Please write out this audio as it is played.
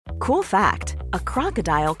Cool fact, a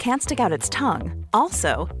crocodile can't stick out its tongue.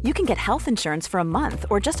 Also, you can get health insurance for a month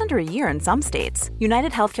or just under a year in some states.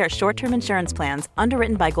 United Healthcare short-term insurance plans,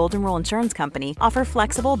 underwritten by Golden Rule Insurance Company, offer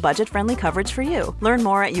flexible, budget-friendly coverage for you. Learn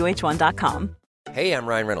more at uh1.com. Hey, I'm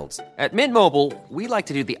Ryan Reynolds. At Mint Mobile, we like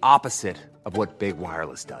to do the opposite of what Big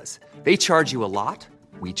Wireless does. They charge you a lot,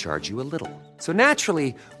 we charge you a little. So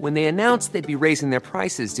naturally, when they announced they'd be raising their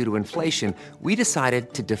prices due to inflation, we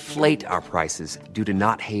decided to deflate our prices due to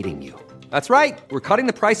not hating you. That's right. We're cutting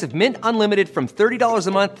the price of Mint Unlimited from $30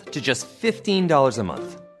 a month to just $15 a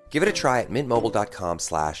month. Give it a try at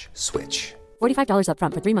mintmobile.com/switch. $45 up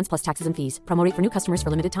front for 3 months plus taxes and fees. Promo rate for new customers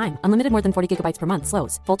for limited time. Unlimited more than 40 gigabytes per month.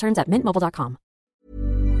 Slows full terms at mintmobile.com.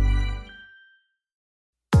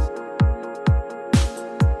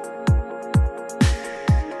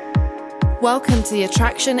 Welcome to the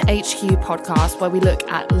Attraction HQ podcast, where we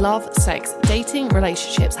look at love, sex, dating,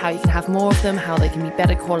 relationships, how you can have more of them, how they can be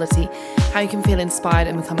better quality, how you can feel inspired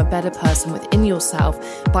and become a better person within yourself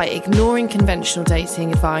by ignoring conventional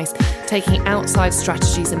dating advice, taking outside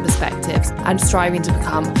strategies and perspectives, and striving to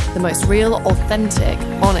become the most real, authentic,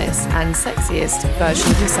 honest, and sexiest version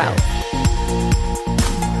of yourself.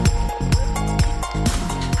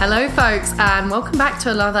 Hello, folks, and welcome back to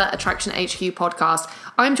another Attraction HQ podcast.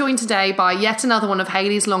 I'm joined today by yet another one of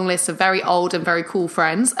Hayley's long list of very old and very cool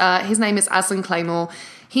friends. His name is Aslan Claymore.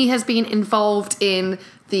 He has been involved in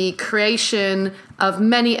the creation of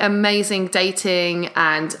many amazing dating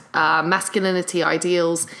and masculinity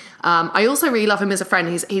ideals. I also really love him as a friend.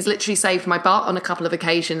 He's literally saved my butt on a couple of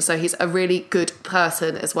occasions, so he's a really good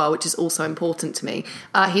person as well, which is also important to me.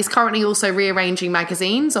 He's currently also rearranging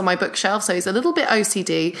magazines on my bookshelf, so he's a little bit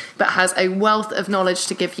OCD, but has a wealth of knowledge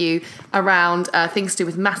to give you around things to do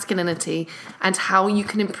with masculinity and how you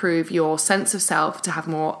can improve your sense of self to have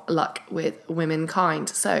more luck with womankind.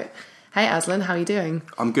 So, hey Aslan, how are you doing?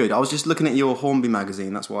 I'm good. I was just looking at your Hornby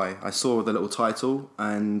magazine, that's why. I saw the little title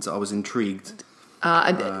and I was intrigued.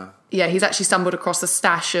 Yeah, he's actually stumbled across a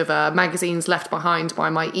stash of magazines left behind by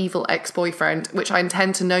my evil ex-boyfriend, which I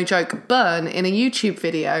intend to, no joke, burn in a YouTube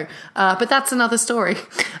video. But that's another story.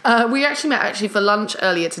 We actually met for lunch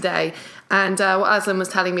earlier today, and what Aslan was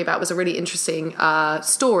telling me about was a really interesting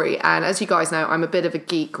story. And as you guys know, I'm a bit of a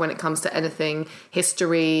geek when it comes to anything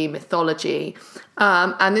history, mythology.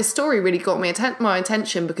 And this story really got my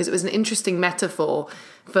attention because it was an interesting metaphor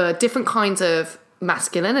for different kinds of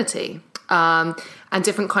masculinity. And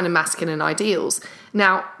different kind of masculine ideals.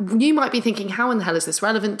 Now, you might be thinking, how in the hell is this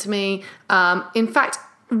relevant to me? In fact,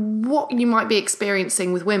 what you might be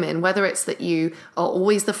experiencing with women, whether it's that you are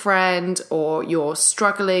always the friend or you're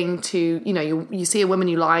struggling to, you see a woman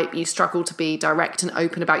you like, you struggle to be direct and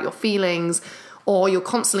open about your feelings, or you're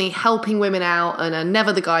constantly helping women out and are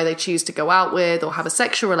never the guy they choose to go out with or have a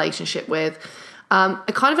sexual relationship with, a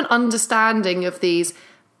kind of an understanding of these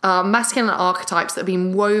masculine archetypes that have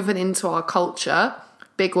been woven into our culture,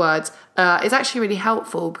 big words, is actually really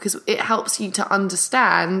helpful because it helps you to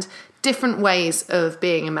understand different ways of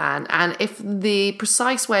being a man. And if the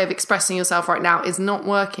precise way of expressing yourself right now is not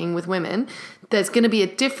working with women, there's going to be a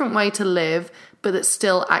different way to live, but it's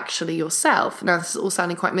still actually yourself. Now, this is all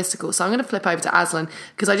sounding quite mystical, so I'm going to flip over to Aslan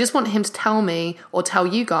because I just want him to tell me, or tell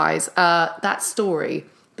you guys, that story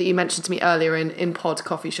that you mentioned to me earlier in Pod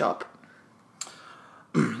Coffee Shop.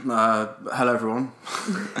 Hello everyone.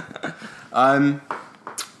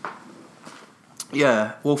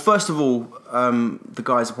 Yeah, well, first of all, the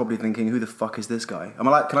guys are probably thinking, who the fuck is this guy?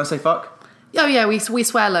 Can I say fuck? Oh yeah, we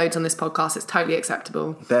swear loads on this podcast, it's totally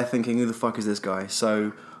acceptable. They're thinking, who the fuck is this guy?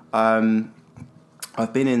 So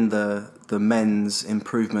I've been in the men's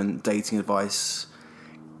improvement dating advice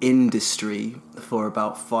industry for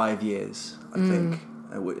about 5 years, I think,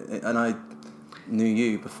 and I knew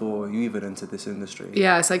you before you even entered this industry.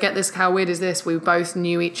 Yeah, so get this, how weird is this? We both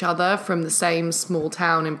knew each other from the same small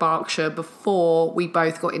town in Berkshire before we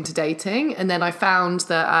both got into dating. And then I found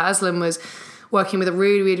that Aslan was working with a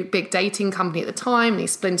really, really big dating company at the time, and he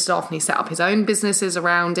splintered off and he set up his own businesses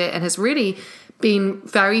around it and has really been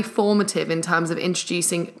very formative in terms of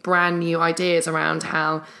introducing brand new ideas around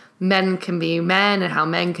how men can be men and how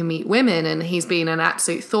men can meet women. And he's been an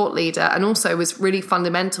absolute thought leader and also was really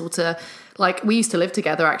fundamental to, like, we used to live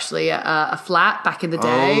together actually at a flat back in the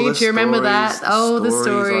day. Do you remember that? The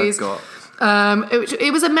stories.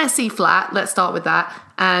 It was a messy flat. Let's start with that.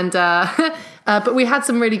 And But we had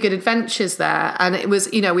some really good adventures there, and it was,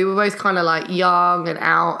 we were both kind of like young and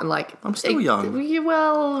out, and like I'm still young.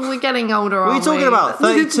 Well, we're getting older. What are you talking about?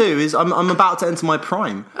 32 I'm about to enter my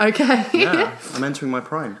prime. Okay. Yeah, I'm entering my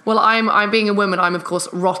prime. Well, I'm being a woman. I'm of course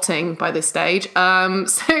rotting by this stage.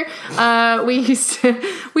 We used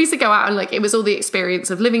to go out and like it was all the experience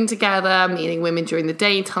of living together, meeting women during the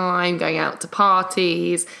daytime, going out to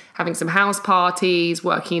parties, having some house parties,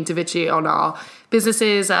 working individually on our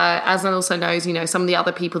businesses. As Aslan also knows, some of the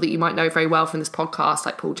other people that you might know very well from this podcast,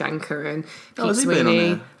 like Paul Janker and Pete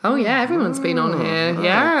Sweeney. Oh yeah, everyone's been on here.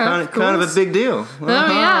 Yeah, kind of a big deal. Oh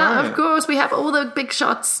yeah, right. Of course. We have all the big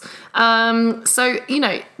shots. So,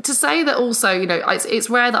 to say that also, it's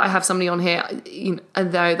rare that I have somebody on here,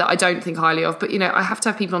 and though that I don't think highly of, but, I have to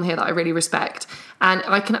have people on here that I really respect. And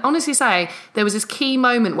I can honestly say there was this key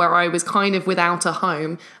moment where I was kind of without a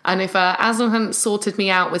home. And if Aslan hadn't sorted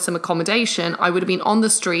me out with some accommodation, I would have been on the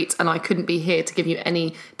street and I couldn't be here to give you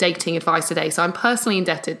any dating advice today. So I'm personally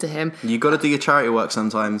indebted to him. You got to do your charity work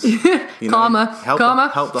sometimes. Karma. Help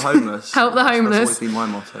the homeless. Help the homeless. That's always been my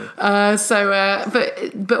motto.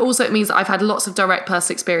 But also it means that I've had lots of direct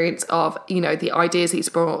personal experience of, the ideas he's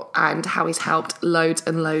brought and how he's helped loads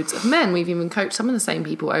and loads of men. We've even coached some of the same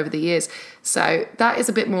people over the years. So that is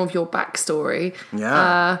a bit more of your backstory.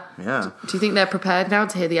 Yeah. Do you think they're prepared now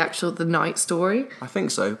to hear the night story? I think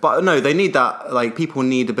so. But no, they need that. Like, people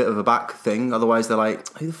need a bit of a back thing. Otherwise, they're like,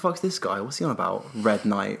 who the fuck's this guy? What's he on about? Red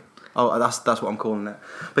Knight. Oh, that's what I'm calling it.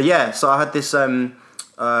 But yeah, so I had this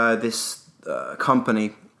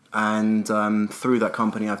company, and through that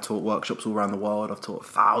company, I've taught workshops all around the world. I've taught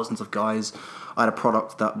thousands of guys. I had a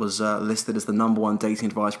product that was listed as the #1 dating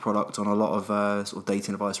advice product on a lot of sort of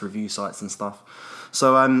dating advice review sites and stuff.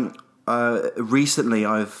 So recently,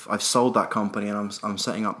 I've sold that company, and I'm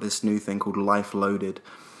setting up this new thing called Life Loaded,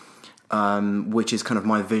 which is kind of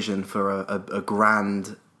my vision for a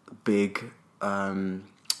grand, big,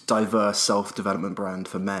 diverse self-development brand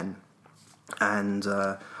for men. And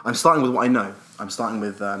I'm starting with what I know. I'm starting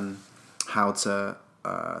with how to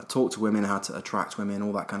talk to women, how to attract women,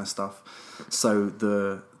 all that kind of stuff. So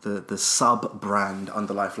the sub-brand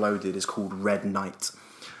under Life Loaded is called Red Knight.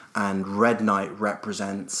 And Red Knight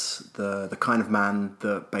represents the kind of man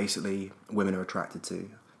that basically women are attracted to.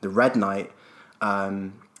 The Red Knight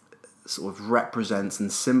sort of represents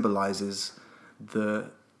and symbolises the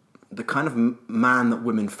kind of man that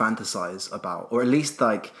women fantasize about, or at least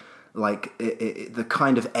the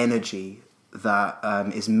kind of energy that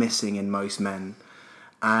is missing in most men.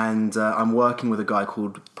 And I'm working with a guy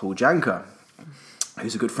called Paul Janker,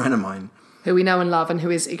 who's a good friend of mine. Who we know and love, and who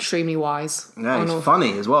is extremely wise. Yeah, he's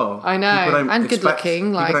funny as well. I know, and good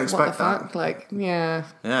looking. Like, what the fuck? That. Like, yeah.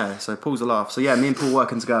 Yeah, so Paul's a laugh. So yeah, me and Paul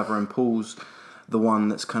working together, and Paul's the one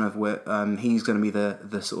that's kind of he's going to be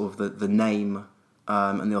the sort of the name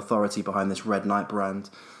and the authority behind this Red Knight brand.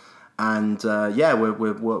 And we're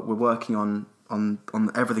working on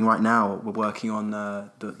everything right now. We're working on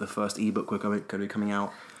the first ebook we're going to be coming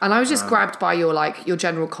out. And I was just grabbed by your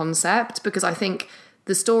general concept, because I think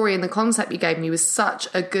the story and the concept you gave me was such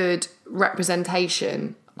a good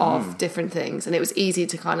representation of different things, and it was easy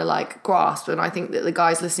to kind of like grasp. And I think that the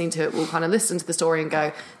guys listening to it will kind of listen to the story and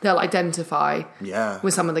go, they'll identify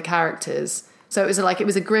with some of the characters. So it was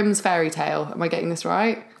a Grimm's fairy tale. Am I getting this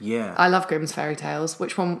right? Yeah. I love Grimm's fairy tales.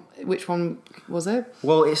 Which one was it?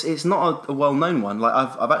 Well, it's not a well-known one. Like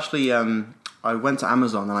I've actually I went to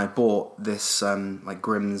Amazon and I bought this like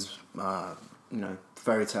Grimm's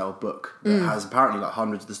fairy tale book that has apparently like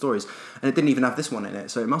hundreds of the stories, and it didn't even have this one in it,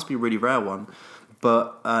 so it must be a really rare one.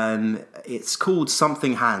 But it's called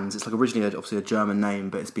Something Hands. It's like originally obviously a German name,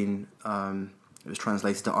 but it's been it was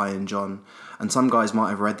translated to Iron John. And some guys might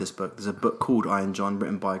have read this book. There's a book called Iron John,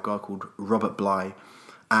 written by a guy called Robert Bly,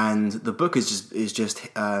 and the book is just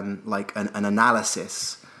like an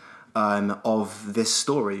analysis of this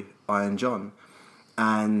story, Iron John,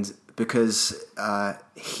 and because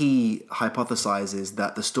he hypothesizes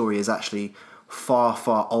that the story is actually far,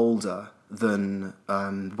 far older than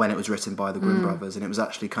when it was written by the Grimm brothers. And it was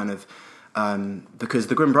actually kind of because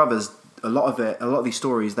the Grimm brothers, a lot of these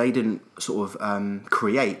stories they didn't sort of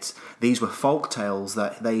create. These were folk tales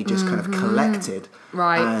that they just kind of collected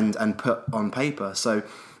and put on paper. So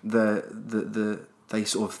they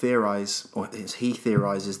sort of theorize, or he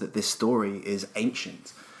theorizes, that this story is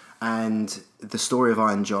ancient. And the story of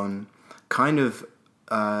Iron John kind of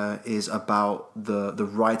is about the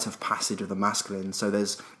rite of passage of the masculine. So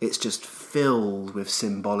it's just filled with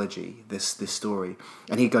symbology, this story.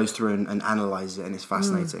 And he goes through and analyzes it, and it's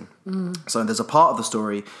fascinating. So there's a part of the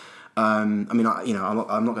story I mean,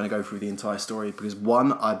 I'm not going to go through the entire story because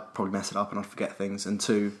one, I'd probably mess it up and I'd forget things, and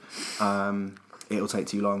two, it'll take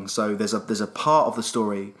too long. So there's a part of the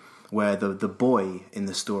story where the boy in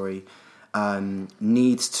the story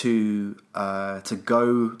needs to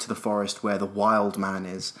go to the forest where the wild man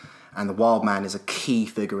is, and the wild man is a key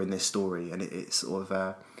figure in this story, and it sort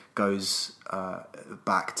of goes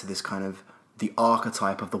back to this kind of the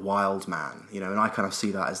archetype of the wild man, and I kind of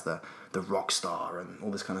see that as the rock star and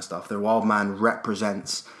all this kind of stuff. The wild man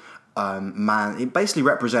represents it basically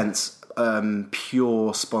represents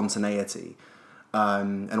pure spontaneity.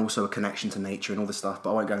 And also a connection to nature and all this stuff,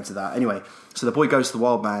 but I won't go into that. Anyway, so the boy goes to the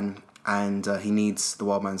wild man, and he needs the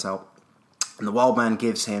wild man's help. And the wild man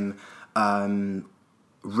gives him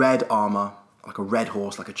red armor, like a red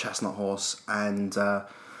horse, like a chestnut horse,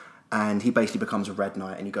 and he basically becomes a red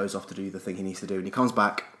knight, and he goes off to do the thing he needs to do. And he comes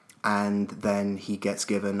back, and then he gets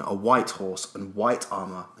given a white horse and white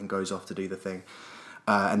armor, and goes off to do the thing.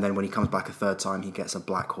 And then when he comes back a third time, he gets a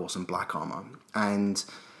black horse and black armor. And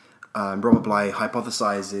Robert Bly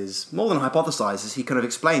hypothesizes, more than hypothesizes, he kind of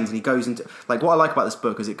explains, and he goes into, like, what I like about this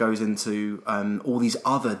book is it goes into all these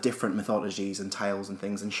other different mythologies and tales and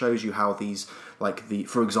things, and shows you how these, like,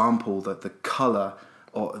 for example, the color,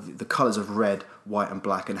 or the colors of red, white and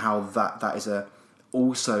black, and how that is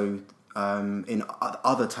also in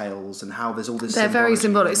other tales, and how there's all this. They're very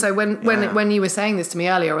symbolic. So when you were saying this to me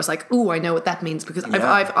earlier, I was like, "Oh, I know what that means," because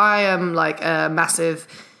I am like a massive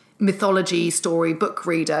mythology story book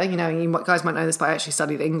reader. You guys might know this, but I actually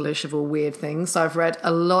studied English, of all weird things. So I've read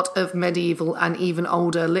a lot of medieval and even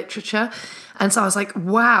older literature. And so I was like,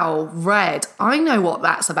 wow, red, I know what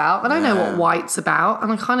that's about, and I know what white's about,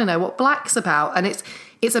 and I kind of know what black's about. And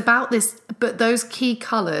it's about this, but those key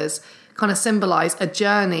colours kind of symbolize a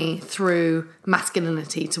journey through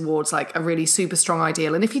masculinity towards like a really super strong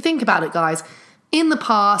ideal. And if you think about it, guys, in the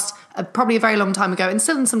past, probably a very long time ago, and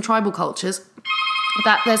still in some tribal cultures,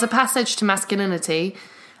 that there's a passage to masculinity,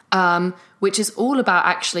 which is all about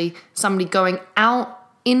actually somebody going out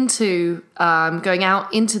into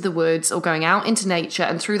the woods or going out into nature,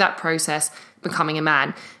 and through that process becoming a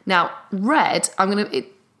man. Now, red, I'm going to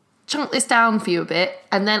chunk this down for you a bit,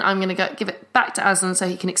 and then I'm going to give it back to Aslan so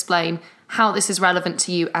he can explain how this is relevant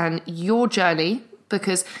to you and your journey,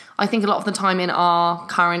 because I think a lot of the time in our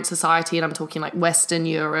current society, and I'm talking like Western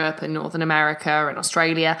Europe and Northern America and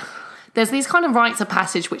Australia, there's these kind of rites of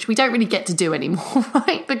passage which we don't really get to do anymore,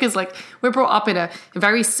 right? Because like we're brought up in a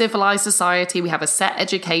very civilized society. We have a set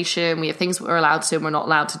education. We have things we're allowed to and we're not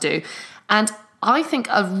allowed to do. And I think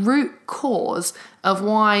a root cause of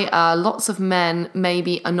why lots of men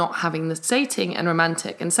maybe are not having the dating and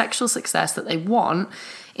romantic and sexual success that they want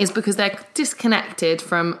is because they're disconnected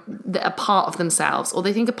from a part of themselves, or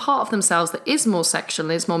they think a part of themselves that is more sexual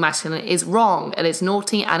and is more masculine is wrong and is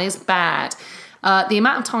naughty and is bad. The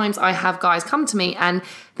amount of times I have guys come to me and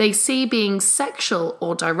they see being sexual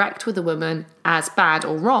or direct with a woman as bad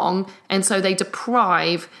or wrong, and so they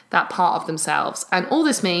deprive that part of themselves. And all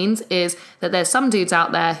this means is that there's some dudes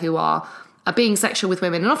out there who are being sexual with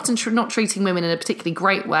women and often not treating women in a particularly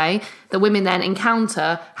great way, that women then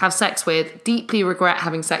encounter, have sex with, deeply regret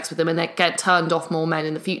having sex with them, and they get turned off more men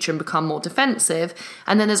in the future and become more defensive.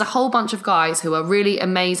 And then there's a whole bunch of guys who are really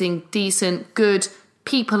amazing, decent, good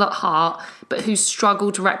people at heart, but who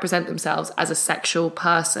struggle to represent themselves as a sexual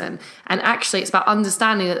person. And actually, it's about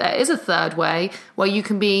understanding that there is a third way where you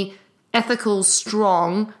can be ethical,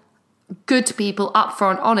 strong, good to people,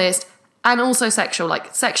 upfront, honest, and also sexual.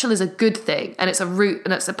 Like, sexual is a good thing, and it's a route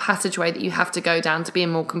and it's a passageway that you have to go down to be a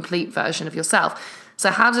more complete version of yourself. So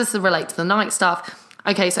how does this relate to the night stuff?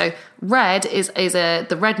 Okay, so red is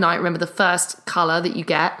the red night. Remember, the first colour that you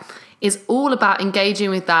get is all about engaging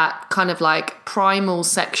with that kind of like primal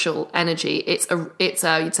sexual energy. It's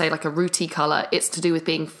you'd say like a rooty colour. It's to do with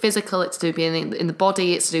being physical. It's to do with being in the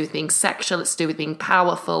body. It's to do with being sexual. It's to do with being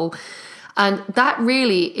powerful. And that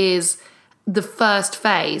really is the first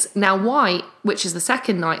phase. Now, white, which is the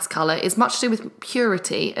second night's colour, is much to do with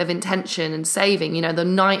purity of intention and saving. The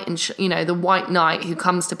knight and the white knight who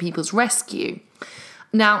comes to people's rescue.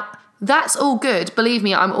 Now, that's all good. Believe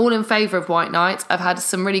me, I'm all in favour of white knights. I've had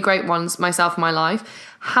some really great ones myself in my life.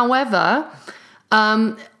 However,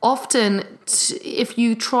 often if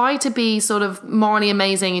you try to be sort of morally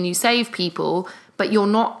amazing and you save people, but you're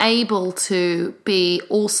not able to be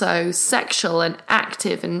also sexual and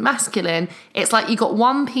active and masculine, it's like you got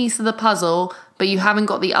one piece of the puzzle, but you haven't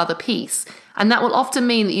got the other piece. And that will often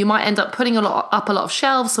mean that you might end up putting up a lot of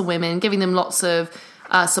shelves for women, giving them lots of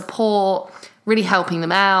support, really helping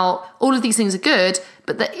them out. All of these things are good,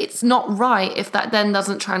 but that it's not right if that then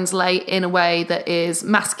doesn't translate in a way that is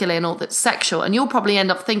masculine or that's sexual. And you'll probably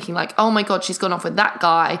end up thinking like, oh my God, she's gone off with that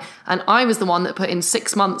guy, and I was the one that put in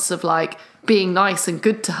 6 months of like being nice and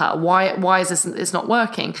good to her. Why is this it's not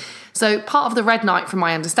working? So part of the red night, from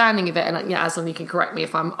my understanding of it, and Aslan, you can correct me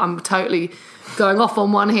if I'm totally going off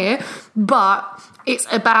on one here, but it's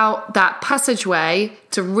about that passageway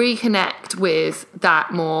to reconnect with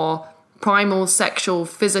that more primal, sexual,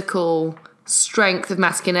 physical strength of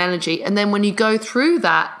masculine energy. And then when you go through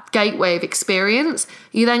that gateway of experience,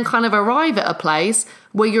 you then kind of arrive at a place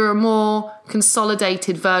where you're a more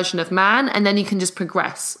consolidated version of man, and then you can just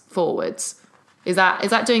progress forwards. Is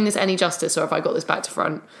that doing this any justice, or have I got this back to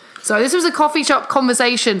front? So this was a coffee shop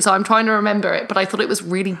conversation, so I'm trying to remember it, but I thought it was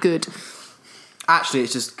really good. Actually,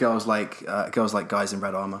 it's just girls like guys in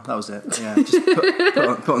red armour. That was it. Yeah, just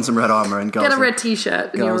put on some red armour and girls. Get a red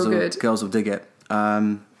t-shirt and you're all good. Girls will dig it.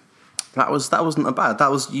 That wasn't a bad.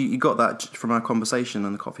 That was you got that from our conversation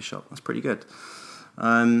in the coffee shop. That's pretty good.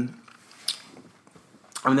 I mean,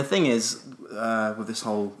 the thing is with this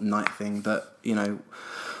whole night thing that, you know,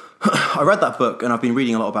 I read that book and I've been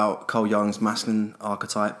reading a lot about Carl Jung's masculine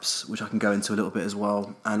archetypes, which I can go into a little bit as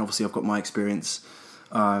well. And obviously I've got my experience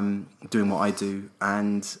doing what I do,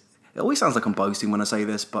 and it always sounds like I'm boasting when I say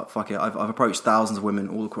this, but fuck it, I've approached thousands of women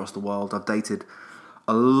all across the world. I've dated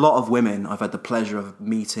a lot of women. I've had the pleasure of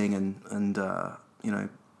meeting and you know,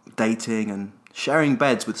 dating and sharing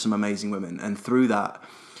beds with some amazing women. And through that,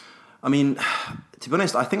 I mean, to be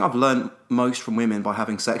honest, I think I've learned most from women by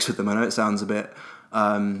having sex with them. I know it sounds a bit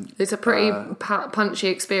it's a pretty punchy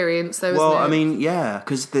experience, though, well, isn't it? I mean, yeah,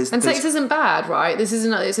 because sex isn't bad, right? This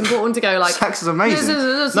isn't. It's important to go like sex is amazing.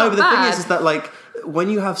 This no, but the bad. thing is that like when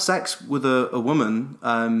you have sex with a woman,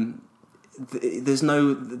 there's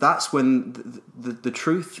no. That's when the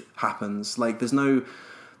truth happens. Like there's no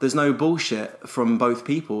bullshit from both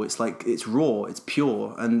people. It's like it's raw, it's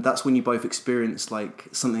pure, and that's when you both experience like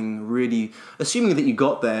something really. Assuming that you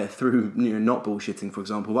got there through, you know, not bullshitting, for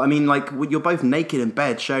example. But I mean, like you're both naked in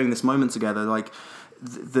bed, sharing this moment together. Like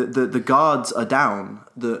the guards are down,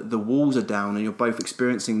 the walls are down, and you're both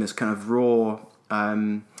experiencing this kind of raw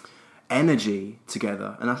energy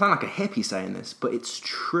together. And I sound like a hippie saying this, but it's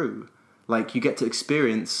true. Like you get to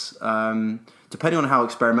experience. Depending on how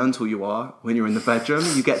experimental you are when you're in the bedroom,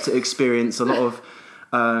 you get to experience a lot of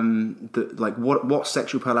what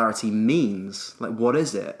sexual polarity means. Like, what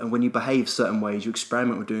is it? And when you behave certain ways, you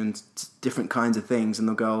experiment with doing different kinds of things, and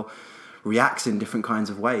the girl reacts in different kinds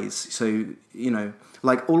of ways. So, you know,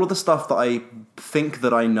 like all of the stuff that I think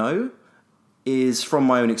that I know is from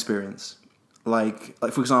my own experience. Like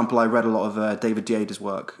for example, I read a lot of David Deida's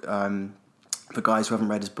work. For guys who haven't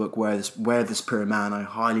read his book, Where the Superior Man, I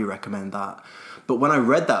highly recommend that. But when I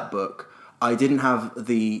read that book, I didn't have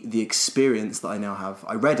the experience that I now have.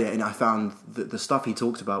 I read it and I found the stuff he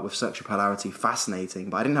talked about with sexual polarity fascinating,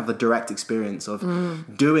 but I didn't have the direct experience of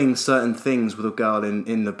doing certain things with a girl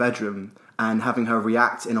in the bedroom and having her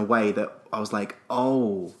react in a way that I was like,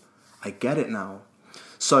 oh, I get it now.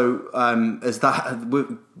 So as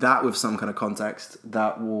with some kind of context,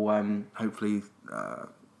 that will hopefully...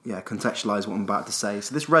 contextualize what I'm about to say.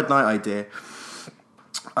 So this Red Night idea,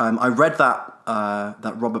 I read that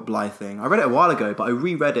Robert Bly thing. I read it a while ago, but I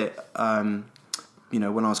reread it, you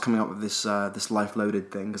know, when I was coming up with this Life Loaded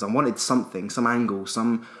thing, because I wanted something, some angle,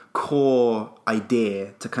 some core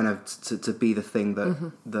idea to kind of to be the thing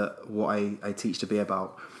that what I teach to be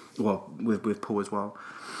about. Well, with Paul as well,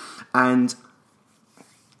 and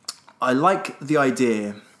I like the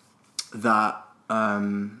idea that.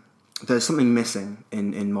 There's something missing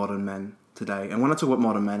in modern men today. And when I talk about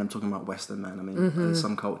modern men, I'm talking about Western men. I mean, there's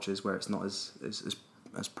some cultures where it's not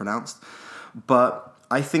as pronounced. But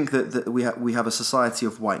I think that we have a society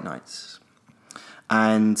of white knights.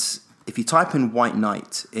 And if you type in white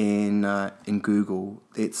knight in Google,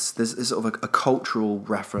 there's sort of a cultural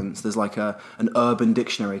reference. There's like an urban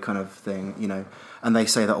dictionary kind of thing, you know. And they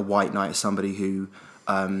say that a white knight is somebody who...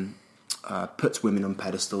 puts women on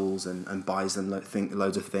pedestals and buys them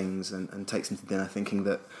loads of things and takes them to dinner, thinking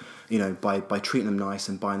that, you know, by treating them nice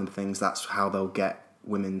and buying them things, that's how they'll get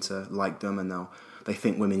women to like them, and they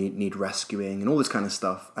think women need rescuing and all this kind of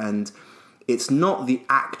stuff. And it's not the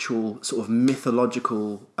actual sort of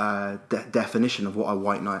mythological definition of what a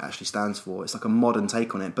white knight actually stands for. It's like a modern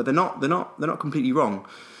take on it, but they're not completely wrong.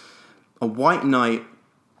 A white knight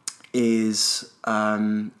is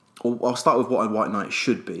I'll start with what a white knight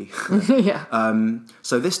should be. Yeah.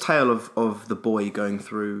 So this tale of the boy going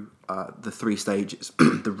through the three stages,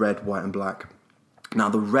 the red, white and black. Now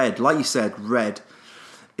the red, like you said, red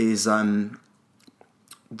is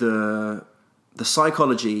the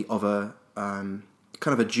psychology of a kind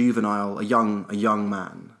of a juvenile, a young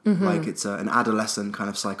man. Like it's an adolescent kind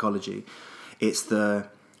of psychology. It's the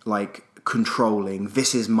like controlling,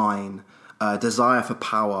 this is mine, desire for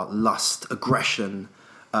power, lust, aggression,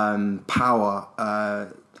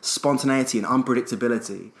 power, spontaneity and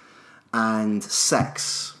unpredictability, and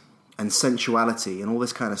sex and sensuality and all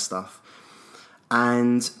this kind of stuff.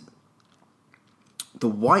 And the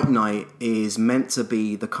White Knight is meant to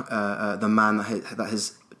be the man that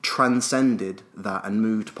has transcended that and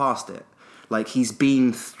moved past it. Like, he's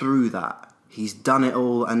been through that. He's done it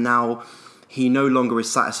all, and now he no longer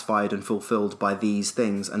is satisfied and fulfilled by these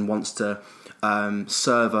things and wants to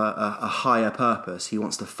serve a higher purpose. He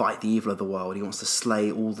wants to fight the evil of the world. He wants to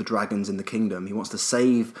slay all the dragons in the kingdom. He wants to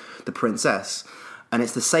save the princess. And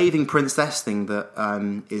it's the saving princess thing that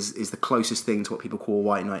is the closest thing to what people call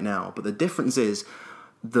White Knight now. But the difference is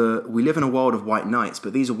we live in a world of White Knights,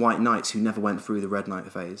 but these are White Knights who never went through the Red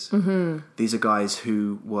Knight phase. Mm-hmm. These are guys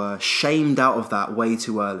who were shamed out of that way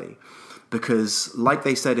too early. Because, like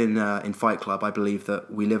they said in Fight Club, I believe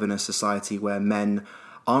that we live in a society where men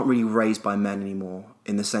aren't really raised by men anymore,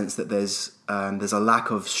 in the sense that there's a lack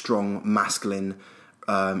of strong masculine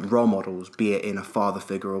role models, be it in a father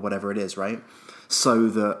figure or whatever it is, right? So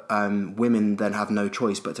that women then have no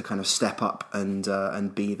choice but to kind of step up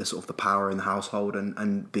and be the sort of the power in the household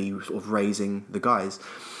and be sort of raising the guys.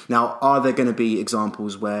 Now, are there going to be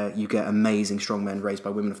examples where you get amazing strong men raised by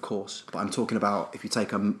women? Of course, but I'm talking about if you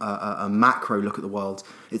take a macro look at the world,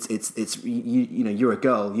 it's you know, you're a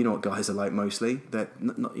girl, you know what guys are like mostly. They're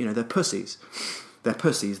not, you know, they're pussies. They're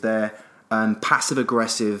pussies. They're passive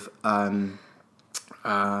aggressive.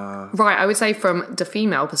 Right, I would say from the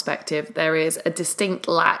female perspective, there is a distinct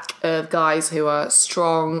lack of guys who are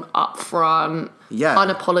strong, upfront,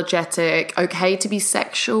 unapologetic, okay to be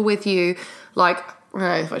sexual with you. Like, I don't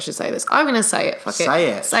know if I should say this. I'm going to say it. Fuck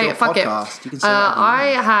it. Say it. Fuck podcast. It. You can say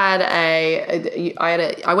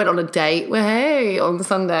I went on a date on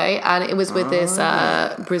Sunday, and it was with this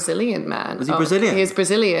Brazilian man. Was he Brazilian? He was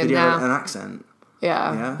Brazilian. Did he have an accent?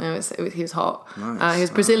 Yeah. No, he was hot. Nice. He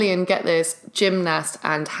was Brazilian, get this, gymnast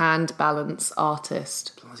and hand balance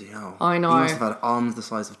artist. Bloody hell. I know. He must have had arms the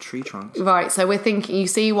size of tree trunks. Right, so we're thinking, you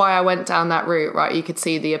see why I went down that route, right? You could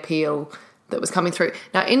see the appeal that was coming through.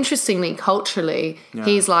 Now, interestingly, culturally,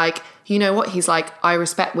 he's like, you know what? He's like, I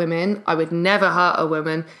respect women. I would never hurt a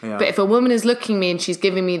woman. Yeah. But if a woman is looking at me and she's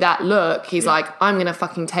giving me that look, he's like, I'm going to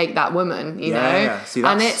fucking take that woman, you know? Yeah. See,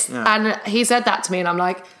 and he said that to me, and I'm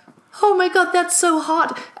like, oh my God, that's so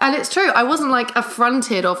hot. And it's true. I wasn't like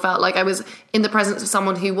affronted or felt like I was in the presence of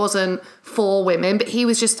someone who wasn't for women, but he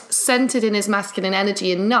was just centered in his masculine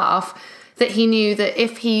energy enough that he knew that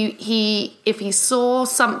if he saw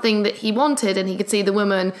something that he wanted and he could see the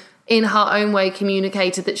woman in her own way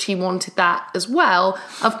communicated that she wanted that as well,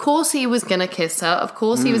 of course he was going to kiss her. Of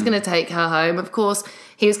course he was going to take her home. Of course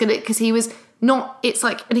he was going to, because he was not, it's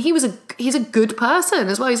like, and he's a good person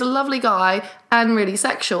as well. He's a lovely guy and really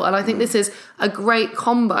sexual. And I think this is a great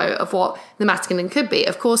combo of what the masculine could be.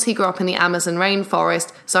 Of course, he grew up in the Amazon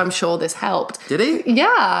rainforest, so I'm sure this helped. Did he?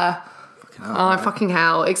 Yeah. Fucking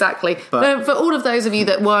hell, exactly. But for all of those of you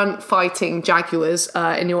that weren't fighting jaguars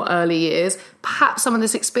in your early years, perhaps some of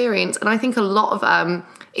this experience, and I think a lot of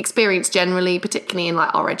experience generally, particularly in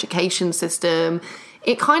like our education system,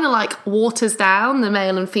 it kind of like waters down the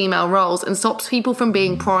male and female roles and stops people from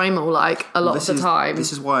being primal like a lot of the time.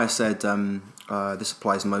 This is why I said this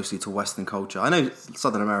applies mostly to Western culture. I know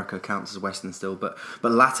Southern America counts as Western still, but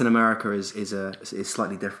Latin America is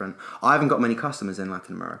slightly different. I haven't got many customers in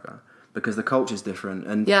Latin America because the culture is different,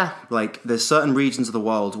 and like there's certain regions of the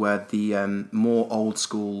world where the more old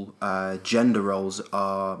school gender roles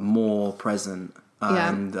are more present.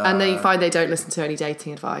 And then you find they don't listen to any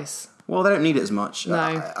dating advice. Well, they don't need it as much, no.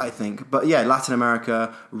 I think. But yeah, Latin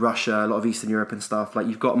America, Russia, a lot of Eastern Europe and stuff, like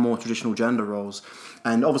you've got more traditional gender roles.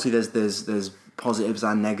 And obviously there's positives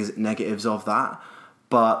and negatives of that.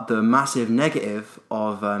 But the massive negative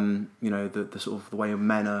of, the sort of the way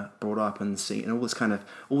men are brought up and see, and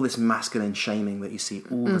all this masculine shaming that you see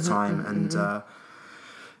all the time. And,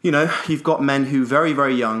 you've got men who very,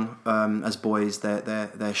 very young, as boys,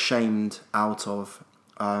 they're shamed out of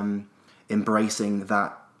embracing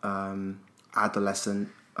that adolescent,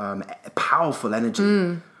 powerful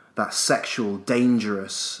energy, that sexual,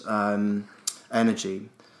 dangerous energy.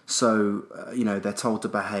 So they're told to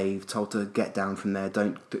behave, told to get down from there.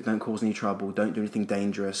 Don't cause any trouble. Don't do anything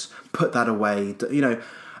dangerous. Put that away.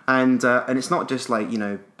 And it's not just like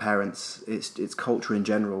parents. It's culture in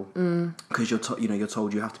general. Because you're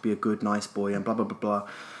told you have to be a good, nice boy and blah blah blah blah.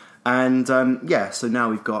 And so now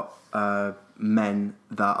we've got men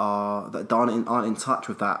that aren't in touch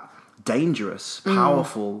with that dangerous,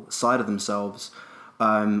 powerful side of themselves,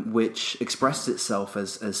 which expresses itself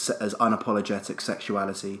as unapologetic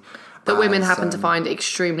sexuality. That women happen to find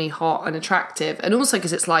extremely hot and attractive, and also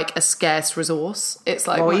because it's like a scarce resource. It's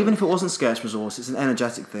like, well, even if it wasn't a scarce resource, it's an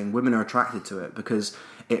energetic thing. Women are attracted to it because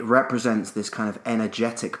it represents this kind of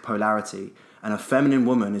energetic polarity. And a feminine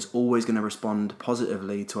woman is always going to respond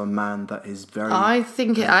positively to a man that is very... I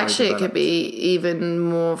think it could be even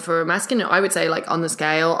more for a masculine. I would say, like, on the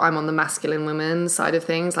scale, I'm on the masculine women side of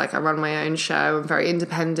things. Like, I run my own show. I'm very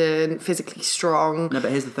independent, physically strong. No,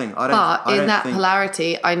 but here's the thing.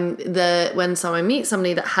 Polarity, when someone meets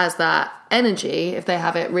somebody that has that energy, if they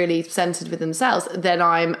have it really centered with themselves, then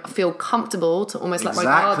I feel comfortable to almost let my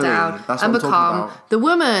guard down and become the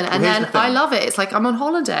woman. And then I love it. It's like I'm on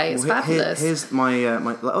holiday. It's fabulous. Here's my a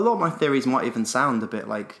lot of my theories might even sound a bit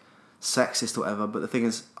like sexist or whatever, but the thing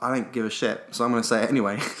is, I don't give a shit, so I'm going to say it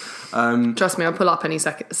anyway. Trust me, I'll pull up any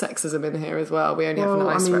sexism in here as well. We only have a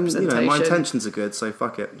nice representation. My intentions are good, so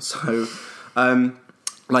fuck it. So,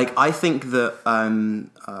 I think that,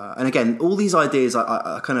 and again, all these ideas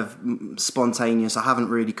are kind of spontaneous. I haven't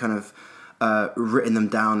really kind of written them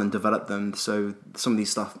down and developed them, so some of these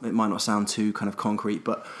stuff, it might not sound too kind of concrete,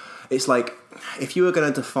 but it's like, if you were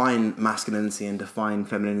going to define masculinity and define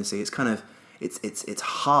femininity, it's kind of, it's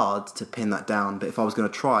hard to pin that down, but if I was going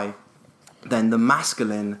to try, then the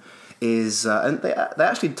masculine is, and they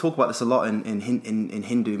actually talk about this a lot in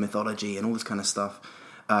Hindu mythology and all this kind of stuff.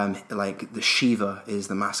 Like the Shiva is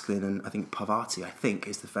the masculine, and I think Parvati,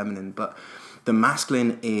 is the feminine. But the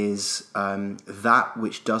masculine is that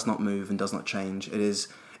which does not move and does not change. It is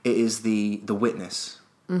the witness.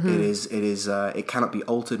 Mm-hmm. It cannot be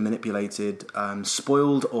altered, manipulated,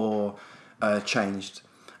 spoiled, or changed.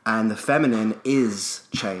 And the feminine is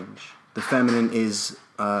change. The feminine is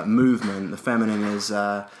movement. The feminine is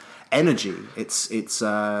energy.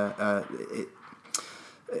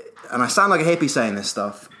 And I sound like a hippie saying this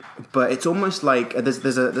stuff, but it's almost like I think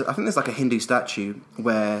there's like a Hindu statue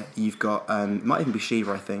where you've got it might even be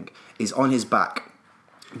Shiva, I think, is on his back,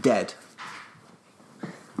 dead,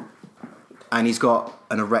 and he's got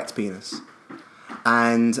an erect penis,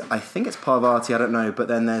 and I think it's Parvati, I don't know, but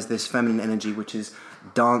then there's this feminine energy which is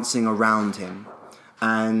dancing around him,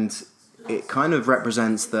 and it kind of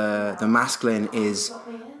represents the masculine is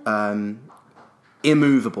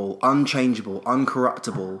immovable, unchangeable,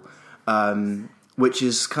 uncorruptible, which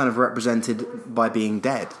is kind of represented by being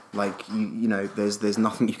dead. Like, you know, there's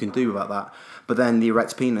nothing you can do about that. But then the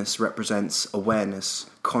erect penis represents awareness,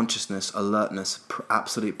 consciousness, alertness,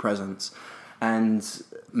 absolute presence. And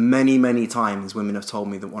many, many times women have told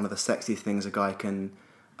me that one of the sexiest things a guy can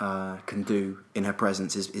do in her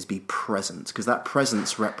presence is be present, because that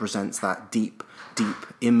presence represents that deep,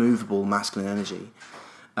 immovable masculine energy.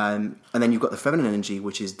 And then you've got the feminine energy,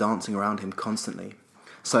 which is dancing around him constantly.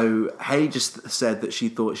 So Hay just said that she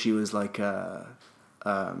thought she was like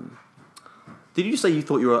did you say you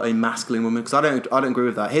thought you were a masculine woman? Because I don't agree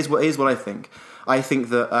with that. Here's what I think. I think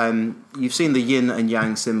that you've seen the yin and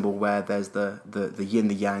yang symbol, where there's the yin,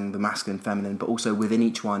 the yang, the masculine, feminine, but also within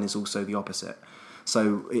each one is also the opposite.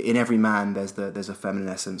 So in every man, there's a feminine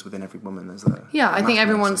essence. Within every woman, there's I think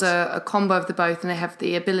everyone's a combo of the both, and they have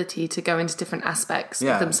the ability to go into different aspects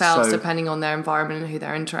of themselves depending on their environment and who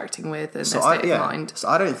they're interacting with and their state of mind. So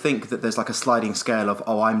I don't think that there's like a sliding scale of,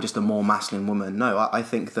 I'm just a more masculine woman. No, I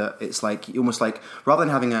think that it's like almost like, rather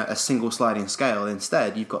than having a single sliding scale,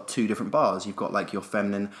 instead you've got two different bars. You've got like your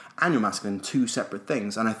feminine and your masculine, two separate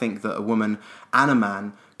things. And I think that a woman and a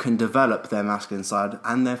man can develop their masculine side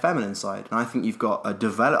and their feminine side, and I think you've got a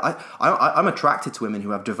I'm attracted to women who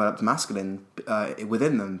have developed masculine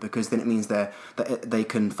within them, because then it means they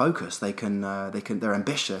can focus, they're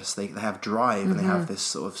ambitious, they have drive, and they have this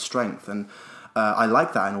sort of strength, and I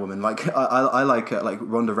like that in a woman. Like I like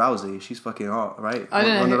Ronda Rousey. She's fucking hot, right? I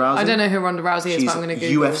don't know who Ronda Rousey is, but I'm going to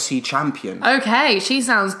Google. UFC champion. Okay, she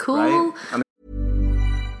sounds cool. Right?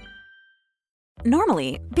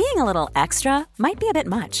 Normally, being a little extra might be a bit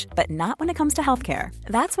much, but not when it comes to healthcare.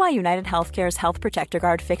 That's why United Healthcare's Health Protector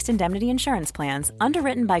Guard fixed indemnity insurance plans,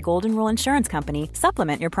 underwritten by Golden Rule Insurance Company,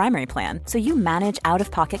 supplement your primary plan so you manage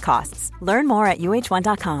out-of-pocket costs. Learn more at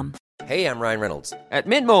UH1.com. Hey, I'm Ryan Reynolds. At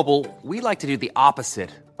Mint Mobile, we like to do the opposite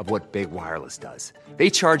of what Big Wireless does. They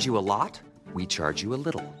charge you a lot. We charge you a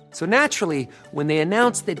little. So naturally, when they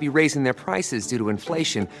announced they'd be raising their prices due to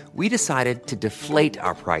inflation, we decided to deflate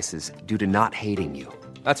our prices due to not hating you.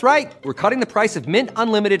 That's right. We're cutting the price of Mint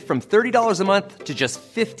Unlimited from $30 a month to just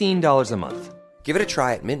 $15 a month. Give it a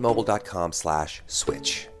try at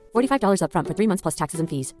mintmobile.com/switch. $45 upfront for 3 months plus taxes and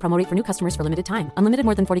fees. Promo rate for new customers for limited time. Unlimited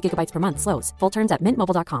more than 40 gigabytes per month. Slows full terms at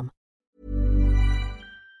mintmobile.com.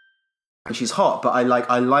 She's hot, but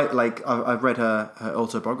I've read her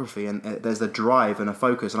autobiography, and there's a drive and a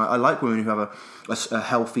focus, and I like women who have a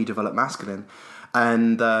healthy, developed masculine,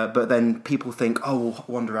 and but then people think, oh,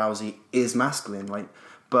 Ronda Rousey is masculine, right?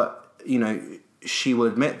 But you know, she will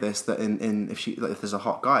admit this, that if there's a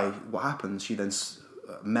hot guy, what happens? She then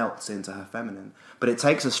melts into her feminine. But it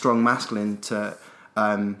takes a strong masculine to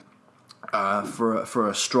for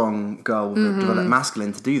a strong girl with a developed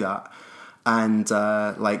masculine to do that. And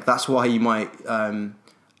that's why you might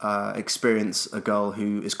experience a girl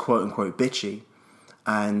who is quote unquote bitchy,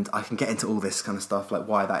 and I can get into all this kind of stuff, like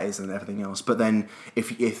why that is and everything else. But then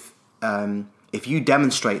if you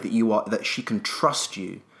demonstrate that she can trust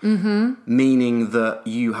you, meaning that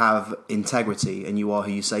you have integrity and you are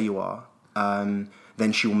who you say you are,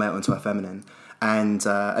 then she will melt into her feminine. And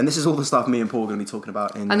this is all the stuff me and Paul are going to be talking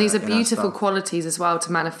about. And these are beautiful qualities as well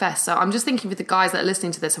to manifest. So I'm just thinking with the guys that are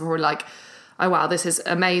listening to this, are probably like, oh wow, this is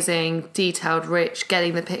amazing, detailed, rich,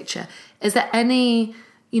 getting the picture. Is there any,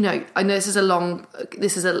 I know this is a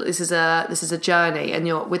journey, and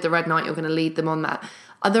you're with the Red Knight, you're going to lead them on that.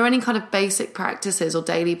 Are there any kind of basic practices or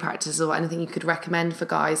daily practices or anything you could recommend for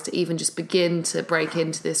guys to even just begin to break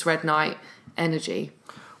into this Red Knight energy?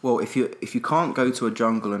 Well, if you can't go to a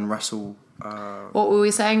jungle and wrestle. What were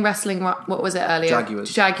we saying? Wrestling? What was it earlier?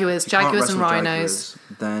 Jaguars and rhinos.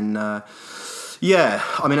 Then. Yeah,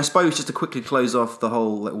 I mean, I suppose just to quickly close off the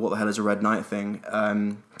whole what the hell is a Red Knight thing,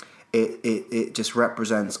 it just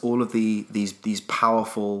represents all of these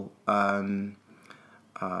powerful.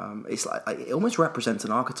 It's like it almost represents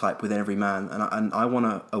an archetype within every man, and I want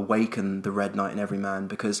to awaken the Red Knight in every man,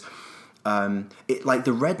 because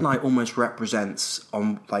the Red Knight almost represents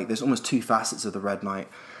there's almost two facets of the Red Knight.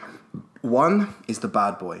 One is the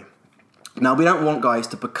bad boy. Now, we don't want guys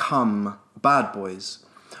to become bad boys.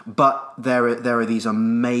 But there are these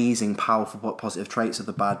amazing, powerful, positive traits of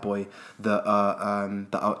the bad boy that are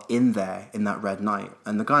in that Red Knight.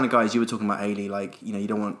 And the kind of guys you were talking about, Ailey, you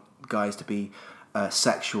don't want guys to be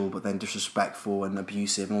sexual, but then disrespectful and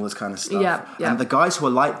abusive and all this kind of stuff. Yeah. And the guys who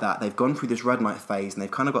are like that, they've gone through this Red Knight phase and they've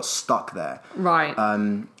kind of got stuck there. Right.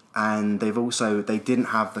 And they didn't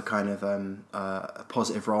have the kind of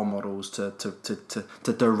positive role models to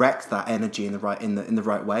direct that energy in the right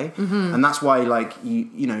way. Mm-hmm. And that's why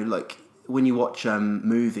when you watch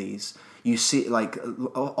movies, you see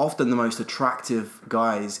often the most attractive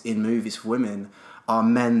guys in movies for women are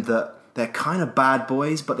men that they're kind of bad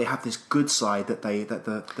boys, but they have this good side that they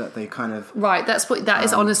kind of right. That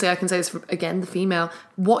is honestly, I can say this again, the female.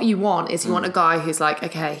 What you want is you want a guy who's like,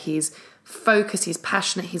 okay, he's focused, he's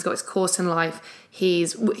passionate, he's got his course in life, he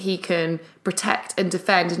can protect and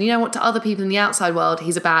defend, and you know what, to other people in the outside world,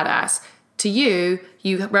 he's a badass. To you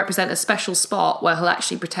represent a special spot where he'll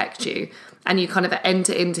actually protect you, and you kind of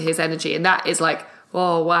enter into his energy, and that is like,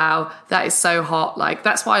 oh wow, that is so hot.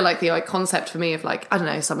 That's why I like the concept for me of I don't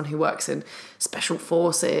know, someone who works in special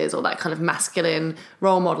forces, or that kind of masculine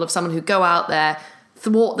role model of someone who go out there,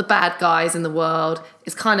 thwart the bad guys in the world,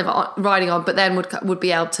 is kind of riding on, but then would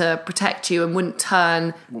be able to protect you and wouldn't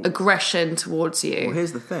turn aggression towards you. Well,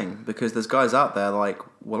 here's the thing, because there's guys out there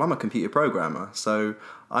I'm a computer programmer, so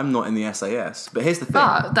I'm not in the SAS. But here's the thing.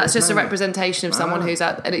 But that's just a representation of someone who's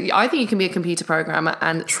out. I think you can be a computer programmer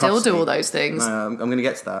and still do all those things. No, I'm going to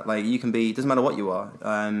get to that. You can be, doesn't matter what you are.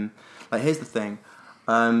 Here's the thing.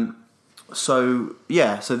 So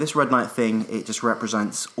this Red Knight thing, it just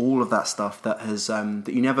represents all of that stuff that has that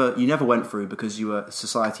you never went through because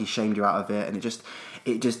society shamed you out of it, and it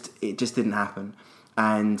just didn't happen.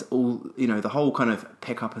 And all the whole kind of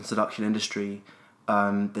pickup and seduction industry.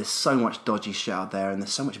 There's so much dodgy shit out there, and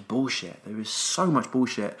there's so much bullshit. There is so much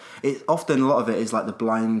bullshit. Often a lot of it is like the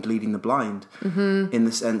blind leading the blind, in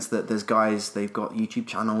the sense that there's guys, they've got YouTube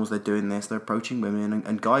channels, they're doing this, they're approaching women,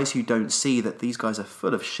 and guys who don't see that these guys are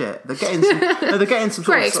full of shit. They're getting some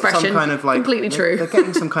great expression, some kind of completely true. They're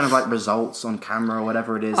getting some kind of results on camera or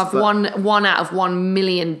whatever it is. Of one out of 1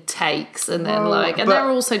 million takes, and then they're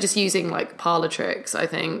also just using parlor tricks, I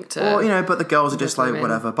think. But the girls are just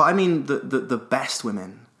whatever. But I mean, the best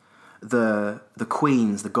women, the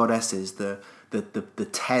queens, the goddesses, the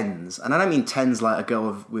tens, and I don't mean tens like a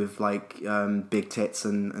girl with big tits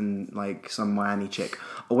and some Miami chick.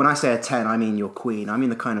 Or when I say a 10, I mean your queen. I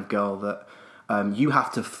mean the kind of girl that you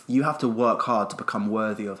have to work hard to become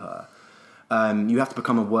worthy of her. You have to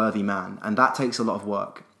become a worthy man, and that takes a lot of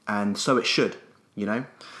work, and so it should,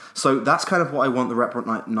 So that's kind of what I want the Red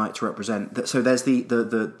Knight to represent. So there's the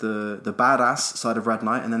badass side of Red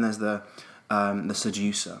Knight, and then there's the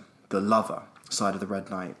seducer, the lover. side of the Red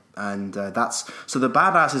Knight. And that's... So the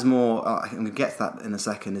badass is more... I'm going to get to that in a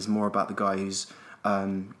second, is more about the guy who's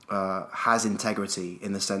has integrity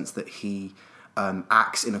in the sense that he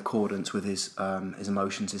acts in accordance with his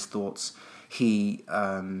emotions, his thoughts. He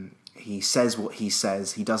says what he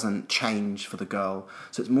says. He doesn't change for the girl.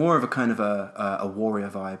 So it's more of a kind of a warrior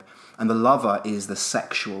vibe. And the lover is the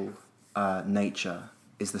sexual nature,